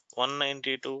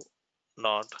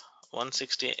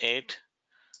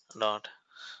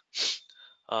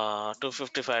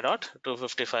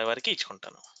 192.168.255.255 వరకు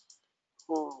ఇచ్చుకుంటాను.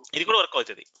 ఇది కూడా వర్క్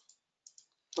అవుతుంది.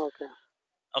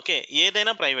 ఓకే,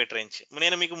 ఏదైనా ప్రైవేట్ రేంజ్.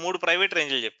 నేను మీకు 3 ప్రైవేట్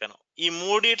రేంజ్లు చెప్పాను. ఈ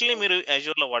మూడిట్ని మీరు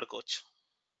అజూర్ లో వాడుకోవచ్చు.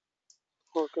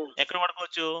 ఎక్కడ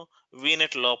వాడుకోవచ్చు?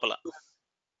 వీనెట్ లోపల.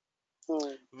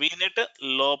 వీనెట్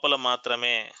లోపల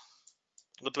మాత్రమే,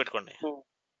 గుర్తుపెట్టుకోండి.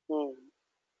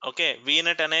 ఓకే,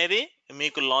 వీనెట్ అనేది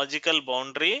మీకు లాజికల్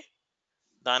బౌండరీ,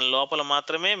 దాని లోపల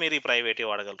మాత్రమే మీరు ఈ ప్రైవేట్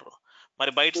వాడగలరు.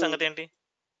 మరి బయట సంగతి ఏంటి?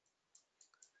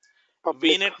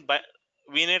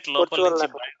 వీనెట్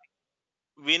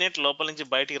లోపల నుంచి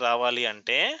బయటికి రావాలి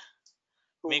అంటే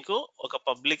మీకు ఒక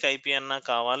పబ్లిక్ ఐపీ అన్నా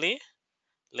కావాలి,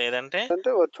 లేదంటే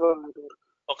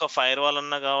ఒక ఫైర్ వాల్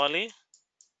అన్నా కావాలి,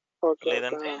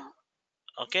 లేదంటే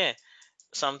ఓకే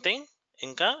సంథింగ్,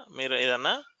 ఇంకా మీరు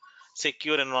ఏదన్నా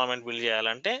సెక్యూర్ ఎన్విరాన్మెంట్ బిల్డ్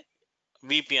చేయాలంటే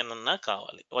విపిఎన్ అన్నా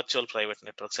కావాలి, వర్చువల్ ప్రైవేట్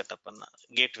నెట్వర్క్ సెటప్ అన్నా,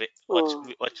 గేట్వే,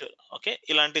 వర్చువల్. ఓకే,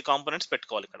 ఇలాంటి కాంపోనెంట్స్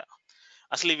పెట్టుకోవాలి ఇక్కడ.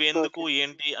 అసలు ఇవి ఎందుకు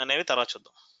ఏంటి అనేవి తర్వాత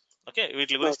చూద్దాం. ఓకే,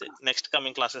 వీటి గురించి నెక్స్ట్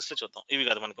కమింగ్ క్లాసెస్ లో చూద్దాం. ఇవి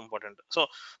కాదు మనకి ఇంపార్టెంట్. సో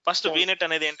ఫస్ట్ వీనెట్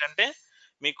అనేది ఏంటంటే,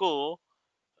 మీకు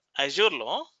అజూర్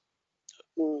లో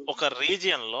ఒక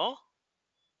రీజియన్ లో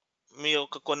మీ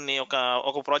ఒక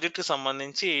ప్రాజెక్ట్ కి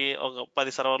సంబంధించి ఒక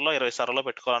 10 సర్వర్లో 20 సర్వర్లో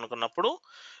పెట్టుకోవాలనుకున్నప్పుడు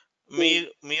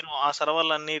మీరు ఆ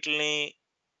సర్వర్లు అన్నిటిని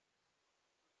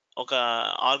ఒక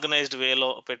ఆర్గనైజ్డ్ వేలో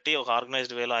పెట్టి, ఒక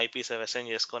ఆర్గనైజ్డ్ వేలో ఐపీస్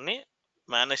అసైన్ చేసుకొని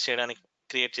మేనేజ్ చేయడానికి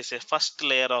క్రియేట్ చేసే first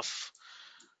layer of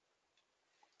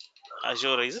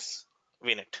Azure is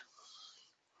vignette.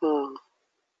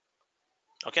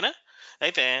 ఓకేనా?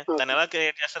 అయితే దాన్ని ఎలా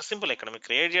క్రియేట్ చేస్తారు? సింపుల్. ఇక్కడ మీరు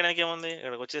క్రియేట్ చేయడానికి ఏముంది,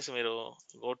 ఇక్కడికి వచ్చేసి మీరు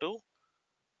go to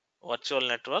virtual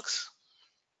networks,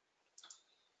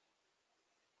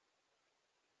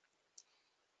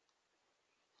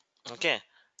 okay,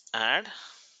 add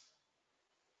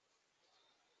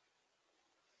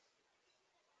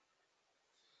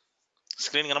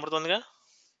screen కనపడుతుందిగా?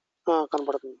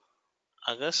 కనపడుతుంది.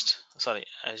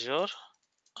 Azure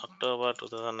October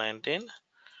 2019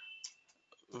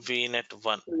 vignette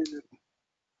 1.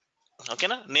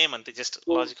 ఓకేనా? నేమ్ అంతే, జస్ట్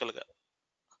లాజికల్ గా.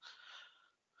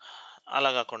 అలా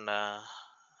కాకుండా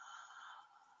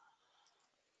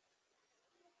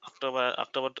అక్టోబర్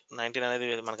 19 అనేది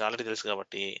మనకు ఆల్రెడీ తెలుసు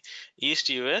కాబట్టి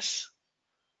ఈస్ట్ యుఎస్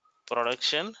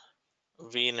ప్రొడక్షన్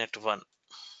వీనెట్ 1.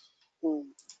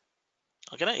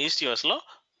 ఓకేనా? ఈస్ట్ యుఎస్ లో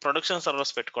ప్రొడక్షన్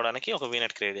సర్వర్స్ పెట్టుకోవడానికి ఒక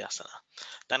వీనెట్ క్రియేట్ చేస్తాను.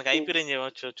 దానికి ఐపీ రేంజ్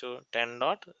ఏమొచ్చు?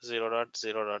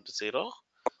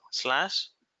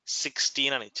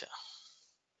 10.0.0.0/16 అని ఇచ్చా.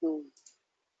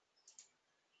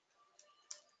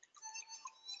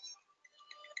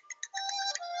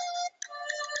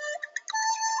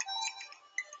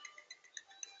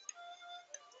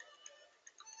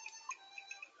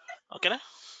 ఓకేనా?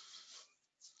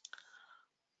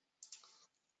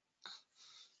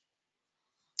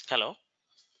 హలో,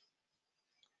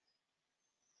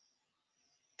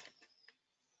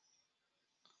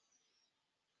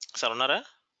 సార్ ఉన్నారా?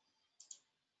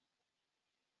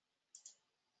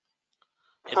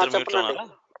 ఇద్దరు మ్యూట్లో చెప్పనండి. ఉన్నారా?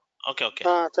 Okay okay.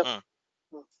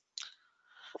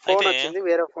 ఫోన్ వచ్చింది,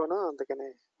 వేరే ఫోన్, అందుకనే.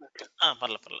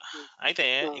 పర్లేదు. అయితే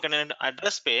ఇక్కడ నేను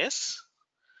అడ్రస్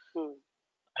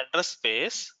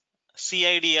స్పేస్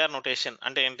సిఐడిఆర్ నోటేషన్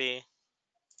అంటే ఏంటి?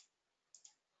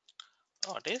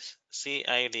 వాట్ ఈస్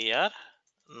సిఐడిఆర్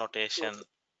నోటేషన్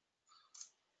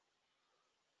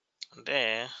అంటే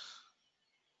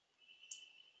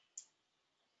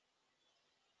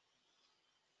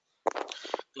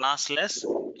classless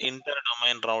inter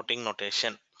domain routing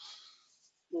notation.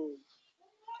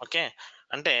 Okay,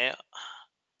 అంటే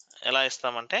ఎలా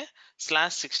ఇస్తామంటే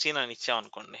 /16 అని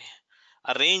ఇచ్చామనుకోండి, ఆ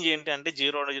రేంజ్ ఏంటి అంటే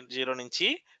 0 నుంచి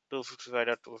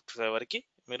 255.255 వరకు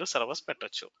మీరు సర్వర్స్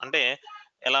పెట్టచ్చు. అంటే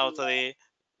ఎలా అవుతుంది?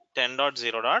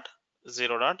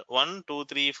 10.0.0.1 2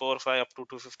 3 4 5 అప్ టు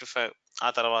 255, ఆ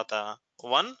తర్వాత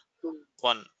 1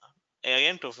 1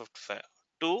 again 255,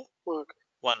 2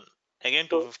 1 again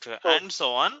 255,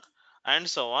 and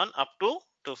so on up to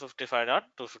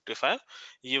 255.255.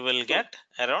 You will get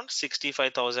around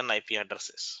 65,000 IP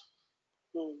addresses.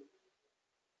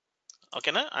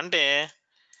 ఓకేనా? అంటే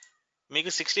మీకు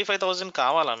 65,000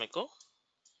 కావాలా మీకు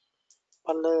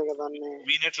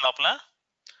వీనెట్ లోపల?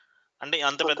 అంటే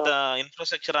అంత పెద్ద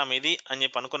ఇన్ఫ్రాస్ట్రక్చర్ మీది అని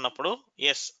చెప్పి అనుకున్నప్పుడు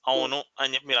ఎస్ అవును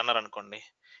అని చెప్పి మీరు అన్నారు అనుకోండి,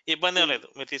 ఇబ్బంది ఏం లేదు,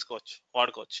 మీరు తీసుకోవచ్చు,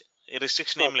 వాడుకోవచ్చు,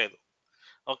 రిస్ట్రిక్షన్ ఏం లేదు.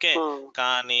 ఓకే,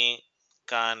 కానీ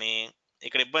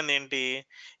ఇక్కడ ఇబ్బంది ఏంటి?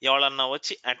 ఎవరన్నా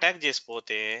వచ్చి అటాక్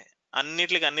చేసిపోతే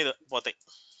అన్నిటికి అన్ని పోతాయి.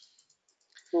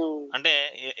 అంటే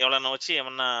ఎవరన్నా వచ్చి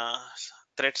ఏమన్నా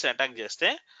థ్రెట్స్ అటాక్ చేస్తే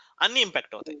అన్ని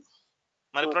ఇంపాక్ట్ అవుతాయి.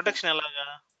 మరి ప్రొటెక్షన్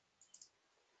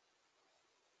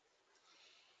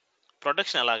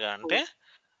ఎలాగా అంటే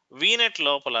వీనెట్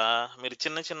లోపల మీరు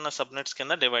చిన్న చిన్న సబ్నెట్స్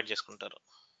కింద డివైడ్ చేసుకుంటారు.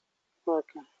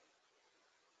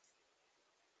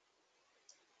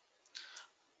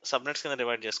 సబ్నెట్స్ కింద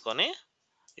డివైడ్ చేసుకొని,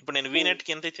 ఇప్పుడు నేను వీనెట్ కి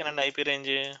ఎంత ఇచ్చానండి ఐపీ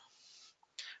రేంజ్?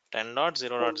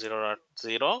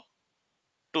 10.0.0.0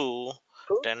 to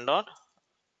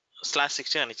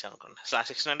 10./16 అని ఇచ్చాను అనుకోండి.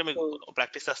 /16 అంటే మీకు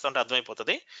ప్రాక్టీస్ చేస్తూ ఉంటే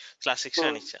అర్థమైపోతుంది. /16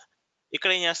 అని ఇచ్చా.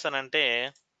 ఇక్కడ ఏం చేస్తానంటే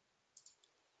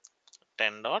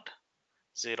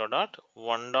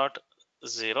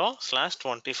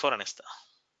 10.0.1.0/24 అని ఇస్తా.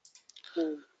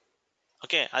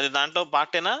 ఓకే, అది దాంట్లో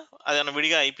పార్టేనా? అది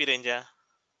విడిగా ఐపీ రేంజా?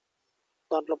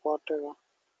 దాంట్లో పార్టేగా.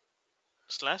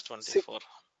 /24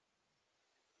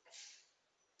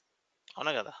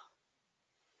 అవునా కదా?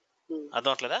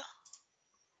 అర్థం అవట్లేదా?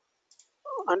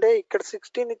 అంటే ఇక్కడ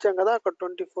 16 ఇచ్చాం కదా, అక్కడ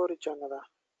 24 ఇచ్చాం కదా.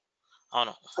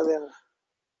 అవును, అదే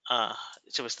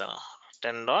చూపిస్తాను.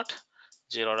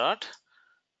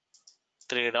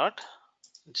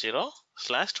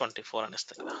 10.0.3.0/24 అని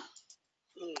ఇస్తా కదా.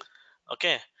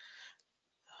 ఓకే,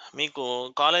 మీకు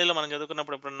కాలేజీలో మనం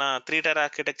చదువుకున్నప్పుడు ఎప్పుడన్నా 3 టైర్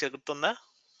ఆర్కిటెక్చర్ గుర్తుందా?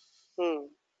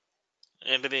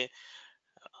 ఏంటిది?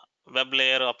 Web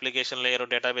layer, application layer,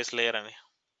 database layer అని.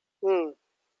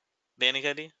 దేనికి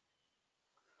అది?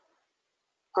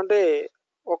 అంటే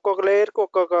ఒక్కొక్క లేయర్ కి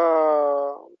ఒక్కొక్క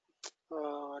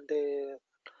అంటే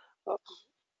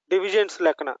డివిజన్స్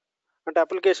లెక్కన. అంటే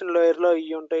అప్లికేషన్ లేయర్ లో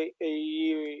ఇవి ఉంటాయి,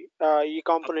 ఈ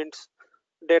కాంపోనెంట్స్,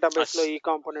 డేటాబేస్ లో ఈ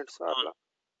కాంపోనెంట్స్,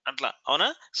 అట్లా. అవునా?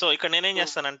 సో ఇక్కడ నేనేం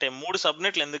చేస్తానంటే 3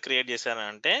 సబ్నెట్లు ఎందుకు క్రియేట్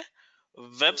చేశానంటే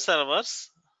web servers,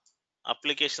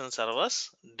 application servers,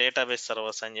 database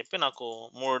servers అని చెప్పి నాకు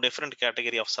 3 డిఫరెంట్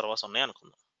కేటగిరీ ఆఫ్ సర్వర్స్ ఉన్నాయి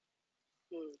అనుకుందాం.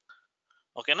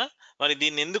 ఓకేనా? మరి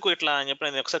దీన్ని ఎందుకు ఇట్లా అని చెప్పి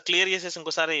నేను ఒకసారి క్లియర్ చేసేసి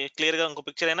ఇంకోసారి క్లియర్ గా ఇంకో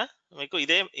పిక్చర్ అయినా మీకు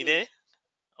ఇదే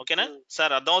ఓకేనా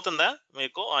సార్? అర్థమవుతుందా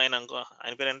మీకు? ఆయన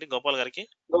పేరేంటి? గోపాల్ గారికి.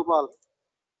 గోపాల్.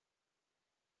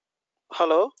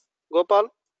 హలో గోపాల్.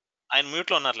 ఆయన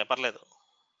మ్యూట్ లో ఉన్నారులే, పర్లేదు.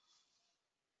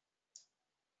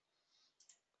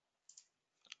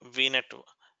 Vignette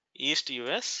east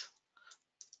US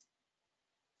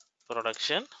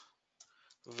production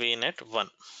vignette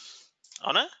 1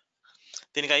 అవునా?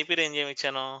 దీనికి ఐపీ రేంజ్ ఏమి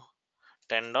ఇచ్చాను?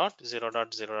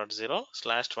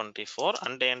 10.0.0.0/24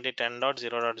 అంటే ఏంటి?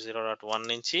 10.0.0.1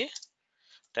 నుంచి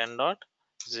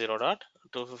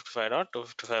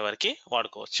 10.0.255.255 వరకు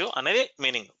వాడుకోవచ్చు అనేది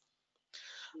మీనింగ్.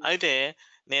 అయితే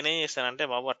నేనేం చేశానంటే,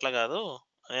 బాబు అట్లా కాదు,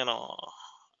 నేను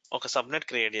ఒక సబ్నెట్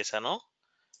క్రియేట్ చేశాను,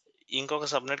 ఇంకొక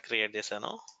సబ్నెట్ క్రియేట్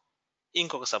చేశాను,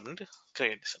 ఇంకొక సబ్నెట్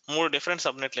క్రియేట్ చేశాను. 3 డిఫరెంట్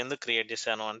సబ్నెట్లు ఎందుకు క్రియేట్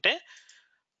చేశాను అంటే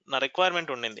నా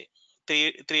రిక్వైర్మెంట్ ఉండింది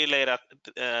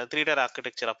 3 టైర్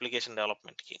ఆర్కిటెక్చర్ అప్లికేషన్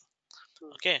డెవలప్మెంట్ కి.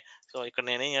 ఓకే, సో ఇక్కడ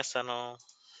నేనేం చేస్తాను,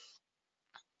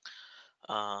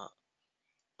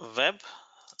 వెబ్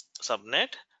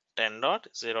subnet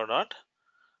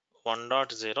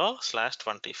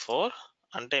 10.0.1.0/24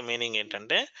 అంటే మీనింగ్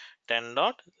ఏంటంటే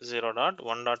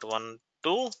 10.0.1.1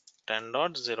 టు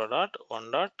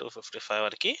 10.0.1.255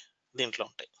 వరకు దీంట్లో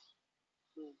ఉంటాయి.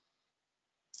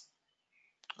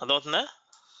 అదవుతుందా?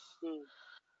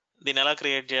 దీన్ని ఎలా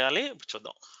క్రియేట్ చేయాలి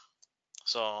చూద్దాం.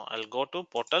 So I go to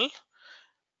portal,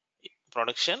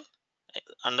 production,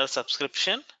 under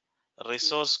subscription,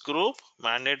 resource group,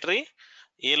 mandatory.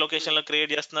 A location లో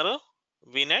క్రియేట్ చేస్తున్నారు?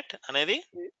 వీనెట్ అనేది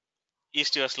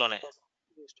ఈస్ట్ యుఎస్ లోనే.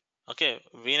 ఓకే,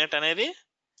 వీనెట్ అనేది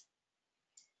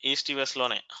ఈస్ట్ యుఎస్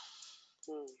లోనే,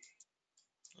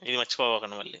 ఇది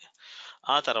మర్చిపోకండి మళ్ళీ.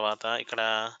 ఆ తర్వాత ఇక్కడ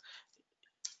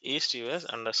east US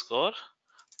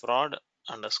 _prod_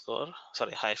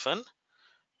 hyphen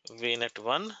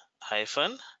vnet1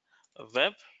 hyphen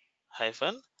web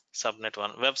hyphen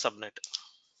subnet1 web subnet.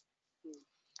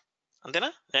 అంతేనా?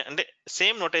 అంటే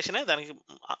సేమ్ నోటేషనే, దానికి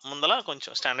ముందల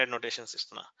కొంచెం స్టాండర్డ్ నోటేషన్స్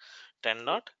ఇస్తున్నా.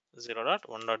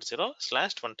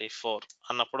 10.0.1.0/24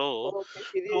 అన్నప్పుడు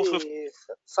ఇది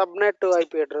సబ్నెట్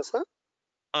ఐపీ అడ్రస్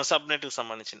సబ్నెట్ కి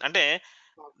సంబంధించింది. అంటే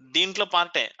దీంట్లో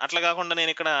పార్టే. అట్లా కాకుండా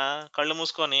నేను ఇక్కడ కళ్ళు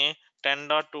మూసుకొని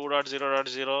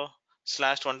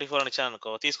 10.2.0.0/24 అని ఇచ్చాను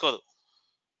అనుకో, తీసుకోదు.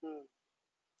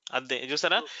 అదే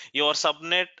చూసారా, your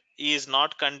subnet is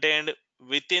not contained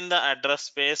with in the address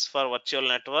space for virtual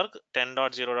network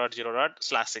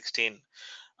 10.0.0.16.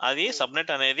 అది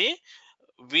సబ్నెట్ అనేది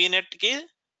వీనెట్ కి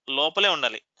లోపలే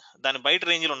ఉండాలి, దాని బయట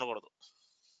రేంజ్ లో ఉండకూడదు.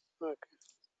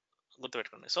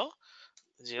 గుర్తుపెట్టుకోండి. సో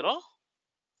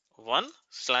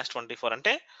 0.1/24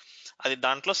 అంటే అది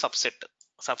దాంట్లో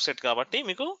సబ్సెట్ కాబట్టి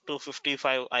మీకు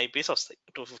 255 ఐపీస్ వస్తాయి,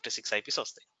 256 ఐపీస్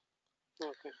వస్తాయి.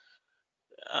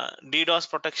 DDoS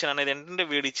ప్రొటెక్షన్ అనేది ఏంటంటే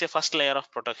వీడి ఇచ్చే ఫస్ట్ లేయర్ ఆఫ్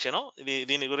ప్రొటెక్షన్.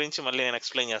 దీని గురించి మళ్ళీ నేను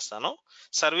ఎక్స్ప్లెయిన్ చేస్తాను.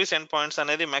 సర్వీస్ ఎండ్ పాయింట్స్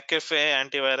అనేది మెక్ఎఫ్ఏ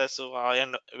యాంటీవైరస్,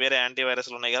 వేరే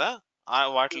యాంటీవైరస్లు ఉన్నాయి కదా,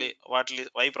 వాటి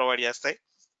ప్రొవైడ్ చేస్తాయి.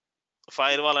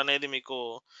 ఫైర్ వాల్ అనేది మీకు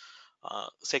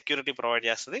సెక్యూరిటీ ప్రొవైడ్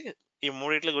చేస్తుంది. ఈ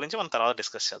మూడిట్ల గురించి మనం తర్వాత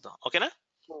డిస్కస్ చేద్దాం. ఓకేనా?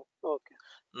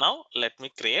 Now let me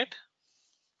create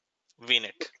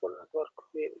vignette.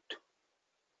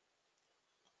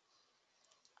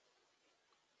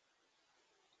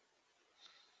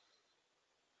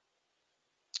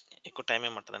 ఎక్కువ టైం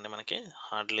ఏమంటుందండి మనకి,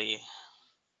 హార్డ్లీ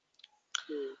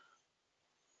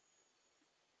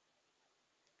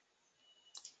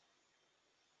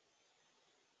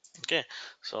ఓకే.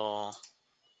 సో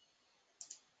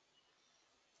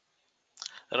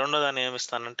రెండో దాన్ని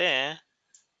ఏమిస్తానంటే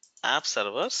యాప్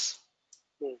సర్వర్స్,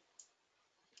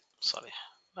 సారీ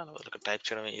దాని బదులు టైప్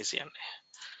చేయడం ఈజీ అండి.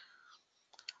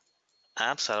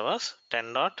 App servers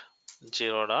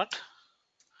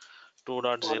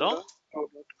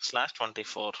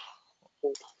 10.0.2.0/24.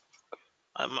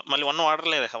 మళ్ళీ 1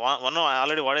 వాడలేదు, 1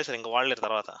 ఆల్రెడీ వాడేసారు, ఇంకా వాడలేరు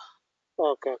తర్వాత.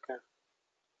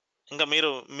 ఇంకా మీరు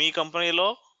మీ కంపెనీలో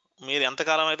మీరు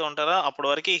ఎంతకాలం అయితే ఉంటారో అప్పటి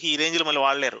వరకు ఈ రేంజ్ లో మళ్ళీ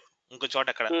వాడలేరు ఇంకో చోట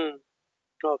ఎక్కడ.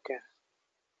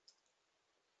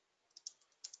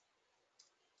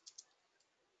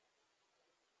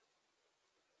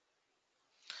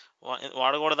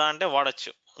 వాడకూడదా అంటే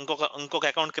వాడచ్చు. ఇంకొక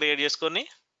అకౌంట్ క్రియేట్ చేసుకొని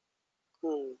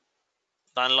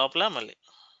దాని లోపల మళ్ళీ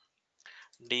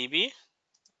డిబి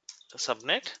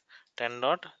సబ్నెట్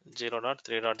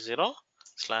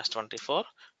 10.0.3.0/24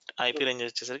 ఐపీ రేంజ్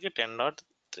వచ్చేసరికి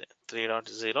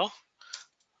 10.3.0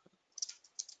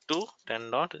 to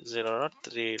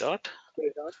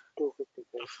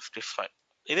 10.0.3.255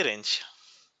 ఇది రేంజ్.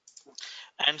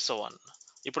 And so on.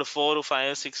 ఇప్పుడు 4,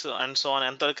 5, 6 అండ్ సో ఆన్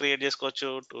ఎంత క్రియేట్ చేసుకోవచ్చు?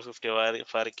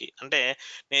 255 కి. అంటే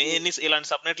నేను ఇలాంటి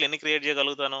సబ్నెట్లు ఎన్ని క్రియేట్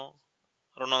చేయగలుగుతాను?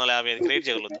 255 క్రియేట్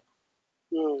చేయగలుగుతాను.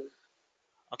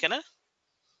 ఓకేనా?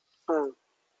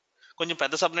 కొంచెం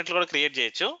పెద్ద సబ్నెట్లు కూడా క్రియేట్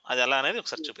చేయొచ్చు, అది ఎలా అనేది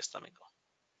ఒకసారి చూపిస్తాను మీకు.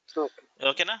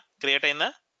 ఓకేనా? క్రియేట్ అయిందా?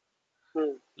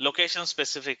 లొకేషన్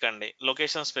స్పెసిఫిక్ అండి,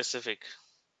 లొకేషన్ స్పెసిఫిక్.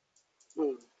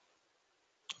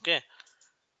 ఓకే,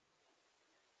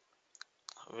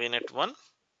 వీనెట్1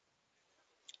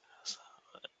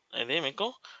 ఇది మీకు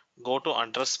గో టు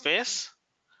అడ్రస్ స్పేస్.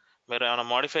 మీరు ఏమైనా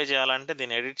మోడిఫై చేయాలంటే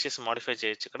దీన్ని ఎడిట్ చేసి మోడిఫై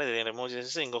చేయొచ్చు. ఇక్కడ దీన్ని రిమూవ్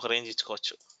చేసి ఇంకొక రేంజ్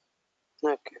ఇచ్చుకోవచ్చు.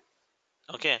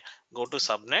 Okay, go to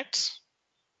subnets.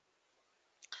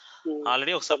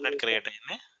 Already ఒక సబ్నెట్ క్రియేట్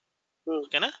అయింది.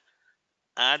 ఓకేనా?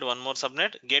 Add 1 more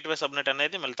subnet. Gateway subnet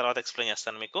అనేది మళ్ళీ తర్వాత ఎక్స్ప్లెయిన్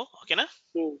చేస్తాను మీకు. ఓకేనా?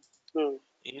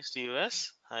 East US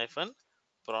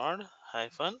 -prod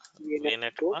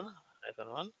 -vnet1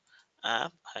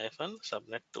 app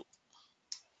 -subnet2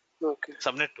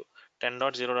 subnet2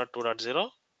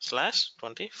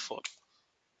 10.0.2.0/24.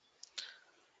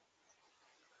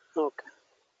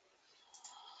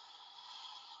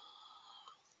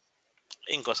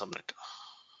 ఇంకో subnet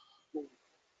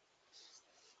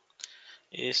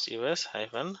east us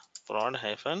 -prod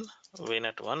 -vnet1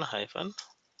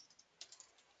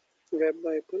 web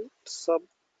sub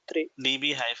 3 db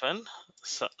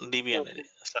db అనేది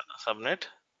subnet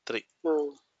 3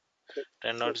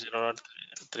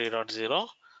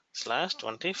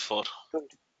 10.0.3.0/24.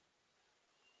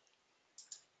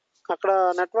 అక్కడ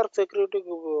నెట్వర్క్ సెక్యూరిటీ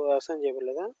అసైన్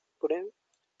చేయలేదా ఇప్పుడేం?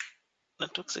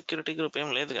 నెట్వర్క్ సెక్యూరిటీ గ్రూప్ ఏం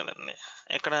లేదు కదండి.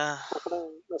 ఎక్కడ అక్కడ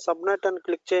సబ్నెట్ అని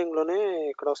క్లిక్ చేయంలోనే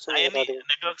ఇక్కడ వస్తుంది కదా అది.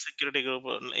 నెట్వర్క్ సెక్యూరిటీ గ్రూప్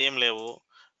ఏం లేవు,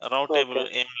 రౌట్ టేబుల్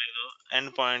ఏం లేదు,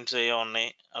 ఎండ్ పాయింట్స్ ఏ ఉన్నాయి.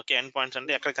 ఓకే, ఎండ్ పాయింట్స్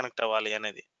అంటే ఎక్కడ కనెక్ట్ అవ్వాలి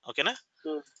అనేది. ఓకేనా,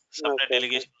 సబ్నెట్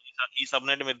డెలిగేషన్, ఈ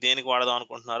సబ్నెట్ మీరు దేనికి వాడదాం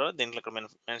అనుకుంటున్నారో దీంట్లో ఇక్కడ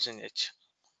మెన్షన్ చేయొచ్చు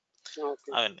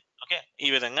అవన్నీ. ఓకే, ఈ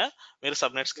విధంగా మీరు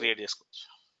సబ్నెట్స్ క్రియేట్ చేసుకోవచ్చు.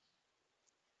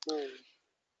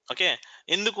 ఓకే,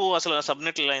 ఎందుకు అసలు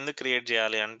సబ్నెట్ ఇలా ఎందుకు క్రియేట్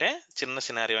చేయాలి అంటే, చిన్న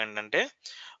సినారియో ఏంటంటే,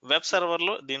 వెబ్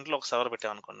సర్వర్లో దీంట్లో ఒక సర్వర్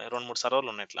పెట్టామనుకోండి, 2-3 సర్వర్లు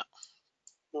ఉన్నాయి ఇట్లా.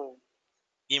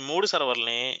 ఈ 3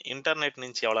 సర్వర్ని ఇంటర్నెట్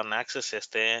నుంచి ఎవరన్నా యాక్సెస్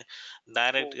చేస్తే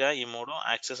డైరెక్ట్ గా ఈ 3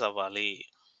 యాక్సెస్ అవ్వాలి.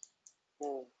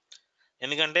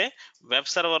 ఎందుకంటే వెబ్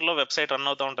సర్వర్లో వెబ్సైట్ రన్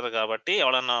అవుతూ ఉంటది కాబట్టి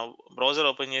ఎవరన్నా బ్రౌజర్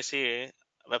ఓపెన్ చేసి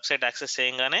వెబ్సైట్ యాక్సెస్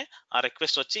చేయగానే ఆ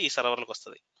రిక్వెస్ట్ వచ్చి ఈ సర్వర్లకు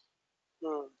వస్తుంది.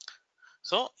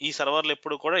 సో ఈ సర్వర్లు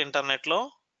ఎప్పుడు కూడా ఇంటర్నెట్ లో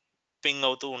పింగ్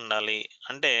అవుతూ ఉండాలి.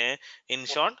 అంటే ఇన్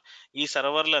షార్ట్, ఈ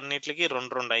సర్వర్లు అన్నిటికి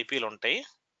 2 ఐపీలు ఉంటాయి.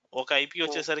 ఒక ఐపీ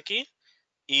వచ్చేసరికి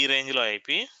ఈ రేంజ్ లో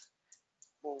ఐపీ,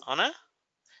 అవునా,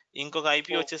 ఇంకొక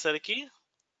ఐపీ వచ్చేసరికి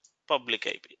పబ్లిక్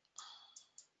ఐపీ.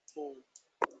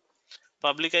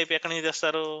 పబ్లిక్ ఐపీ ఎక్కడి నుంచి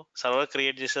తెస్తారు? సర్వర్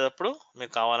క్రియేట్ చేసేటప్పుడు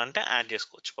మీకు కావాలంటే యాడ్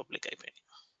చేసుకోవచ్చు పబ్లిక్ ఐపీని.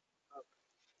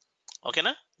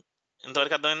 ఓకేనా,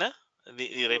 ఇంతవరకు అర్థమైందా? ఇది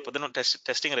రేపు పొద్దున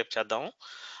టెస్టింగ్ రేపు చేద్దాము.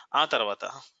 ఆ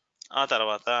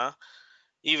తర్వాత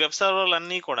ఈ వెబ్ సర్వర్లు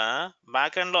అన్నీ కూడా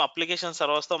బ్యాక్ ఎండ్ లో అప్లికేషన్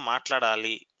సర్వర్స్ తో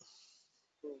మాట్లాడాలి.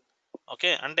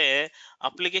 ఓకే, అంటే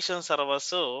అప్లికేషన్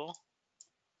సర్వర్స్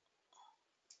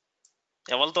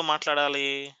ఎవరితో మాట్లాడాలి?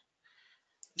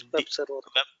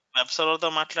 వెబ్ సర్వర్ తో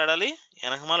మాట్లాడాలి,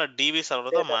 వెనకమాల డీబీ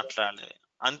సర్వర్ తో మాట్లాడాలి.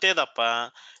 అంతే తప్ప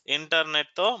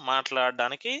ఇంటర్నెట్ తో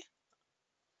మాట్లాడడానికి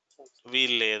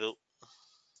వీల్లేదు.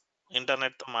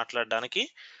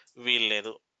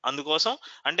 అందుకోసం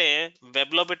అంటే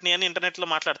వెబ్ లో పెట్టిన అన్ని ఇంటర్నెట్ లో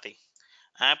మాట్లాడతాయి,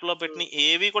 యాప్ లో పెట్టిన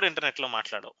ఏవి కూడా ఇంటర్నెట్ లో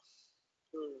మాట్లాడవు.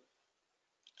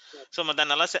 సో మరి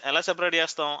దాన్ని ఎలా సెపరేట్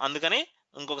చేస్తాం? అందుకని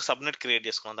ఇంకొక సబ్నెట్ క్రియేట్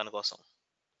చేసుకున్నాం దానికోసం.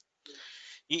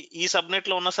 ఈ సబ్నెట్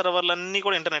లో ఉన్న సర్వర్లన్నీ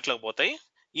కూడా ఇంటర్నెట్ లోకి పోతాయి.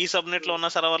 ఈ సబ్నెట్ లో ఉన్న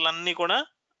సర్వర్లన్నీ కూడా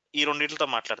ఈ రెండింటితో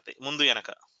మాట్లాడతాయి ముందు వెనక.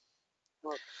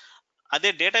 అదే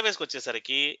డేటాబేస్కి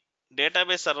వచ్చేసరికి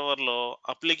డేటాబేస్ సర్వర్ లో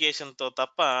అప్లికేషన్ తో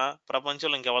తప్ప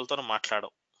ప్రపంచంలో ఇంకెవరితోనూ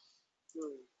మాట్లాడవు.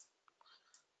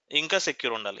 ఇంకా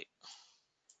సెక్యూర్ ఉండాలి,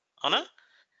 అవునా?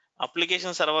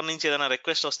 అప్లికేషన్ సర్వర్ నుంచి ఏదైనా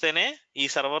రిక్వెస్ట్ వస్తేనే ఈ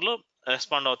సర్వర్లు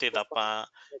రెస్పాండ్ అవుతాయి తప్ప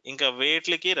ఇంకా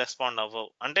వేట్లకి రెస్పాండ్ అవ్వవు.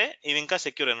 అంటే ఇది ఇంకా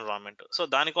సెక్యూర్ ఎన్విరాన్మెంట్. సో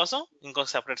దానికోసం ఇంకో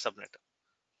సెపరేట్ సబ్నెట్.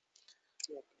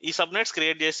 ఈ సబ్నెట్స్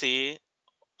క్రియేట్ చేసి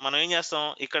మనం ఏం చేస్తాం,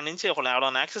 ఇక్కడ నుంచి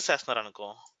ఎవరైనా యాక్సెస్ చేస్తున్నారు అనుకో,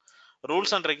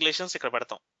 రూల్స్ అండ్ రెగ్యులేషన్స్ ఇక్కడ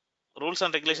పెడతాం. రూల్స్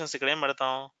అండ్ రెగ్యులేషన్స్ ఇక్కడ ఏం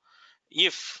పెడతాం?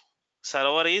 If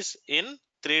server is in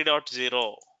 3.0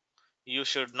 you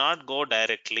should not go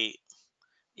directly.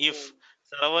 If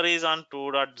server is on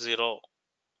 2.0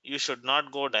 you should not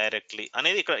go directly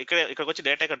అనేది ఇక్కడికి వచ్చి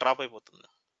డేటా ఇక్కడ డ్రాప్ అయిపోతుంది.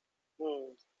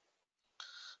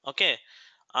 ఓకే,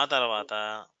 ఆ తర్వాత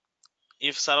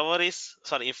if server is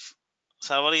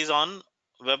on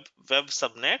web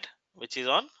subnet which is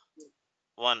on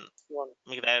 1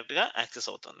 మీకు డైరెక్ట్ గా access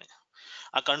అవుతుంది.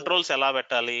 ఆ కంట్రోల్స్ ఎలా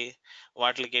పెట్టాలి,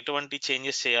 వాటికి ఎటువంటి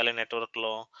చేంజెస్ చేయాలి, నెట్వర్క్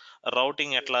లో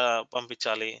రౌటింగ్ ఎట్లా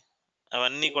పంపించాలి,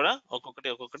 అవన్నీ కూడా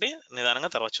ఒక్కొక్కటి నిదానంగా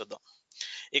తర్వాత చూద్దాం.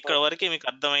 ఇక్కడ వరకు మీకు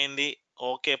అర్థమైంది,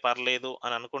 ఓకే పర్లేదు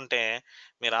అని అనుకుంటే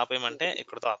మీరు ఆపేయమంటే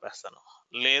ఇక్కడతో ఆపేస్తాను.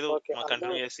 లేదు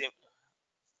కంటిన్యూ చేసి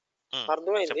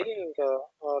అర్థమైంది, ఇంకా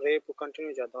రేపు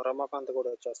కంటిన్యూ చేద్దాం. రమాకాంత్ కూడా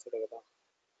వచ్చేస్తాడు కదా.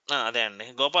 అదే అండి.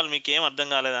 గోపాల్, మీకు ఏం అర్థం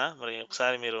కాలేదా? మరి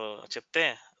ఒకసారి మీరు చెప్తే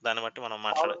దాన్ని బట్టి మనం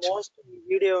మాట్లాడచ్చు. ఆల్మోస్ట్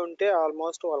వీడియో ఉంటే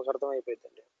ఆల్మోస్ట్ వాళ్ళకి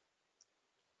అర్థమైపోయిందండి.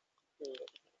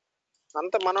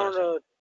 అంత మనం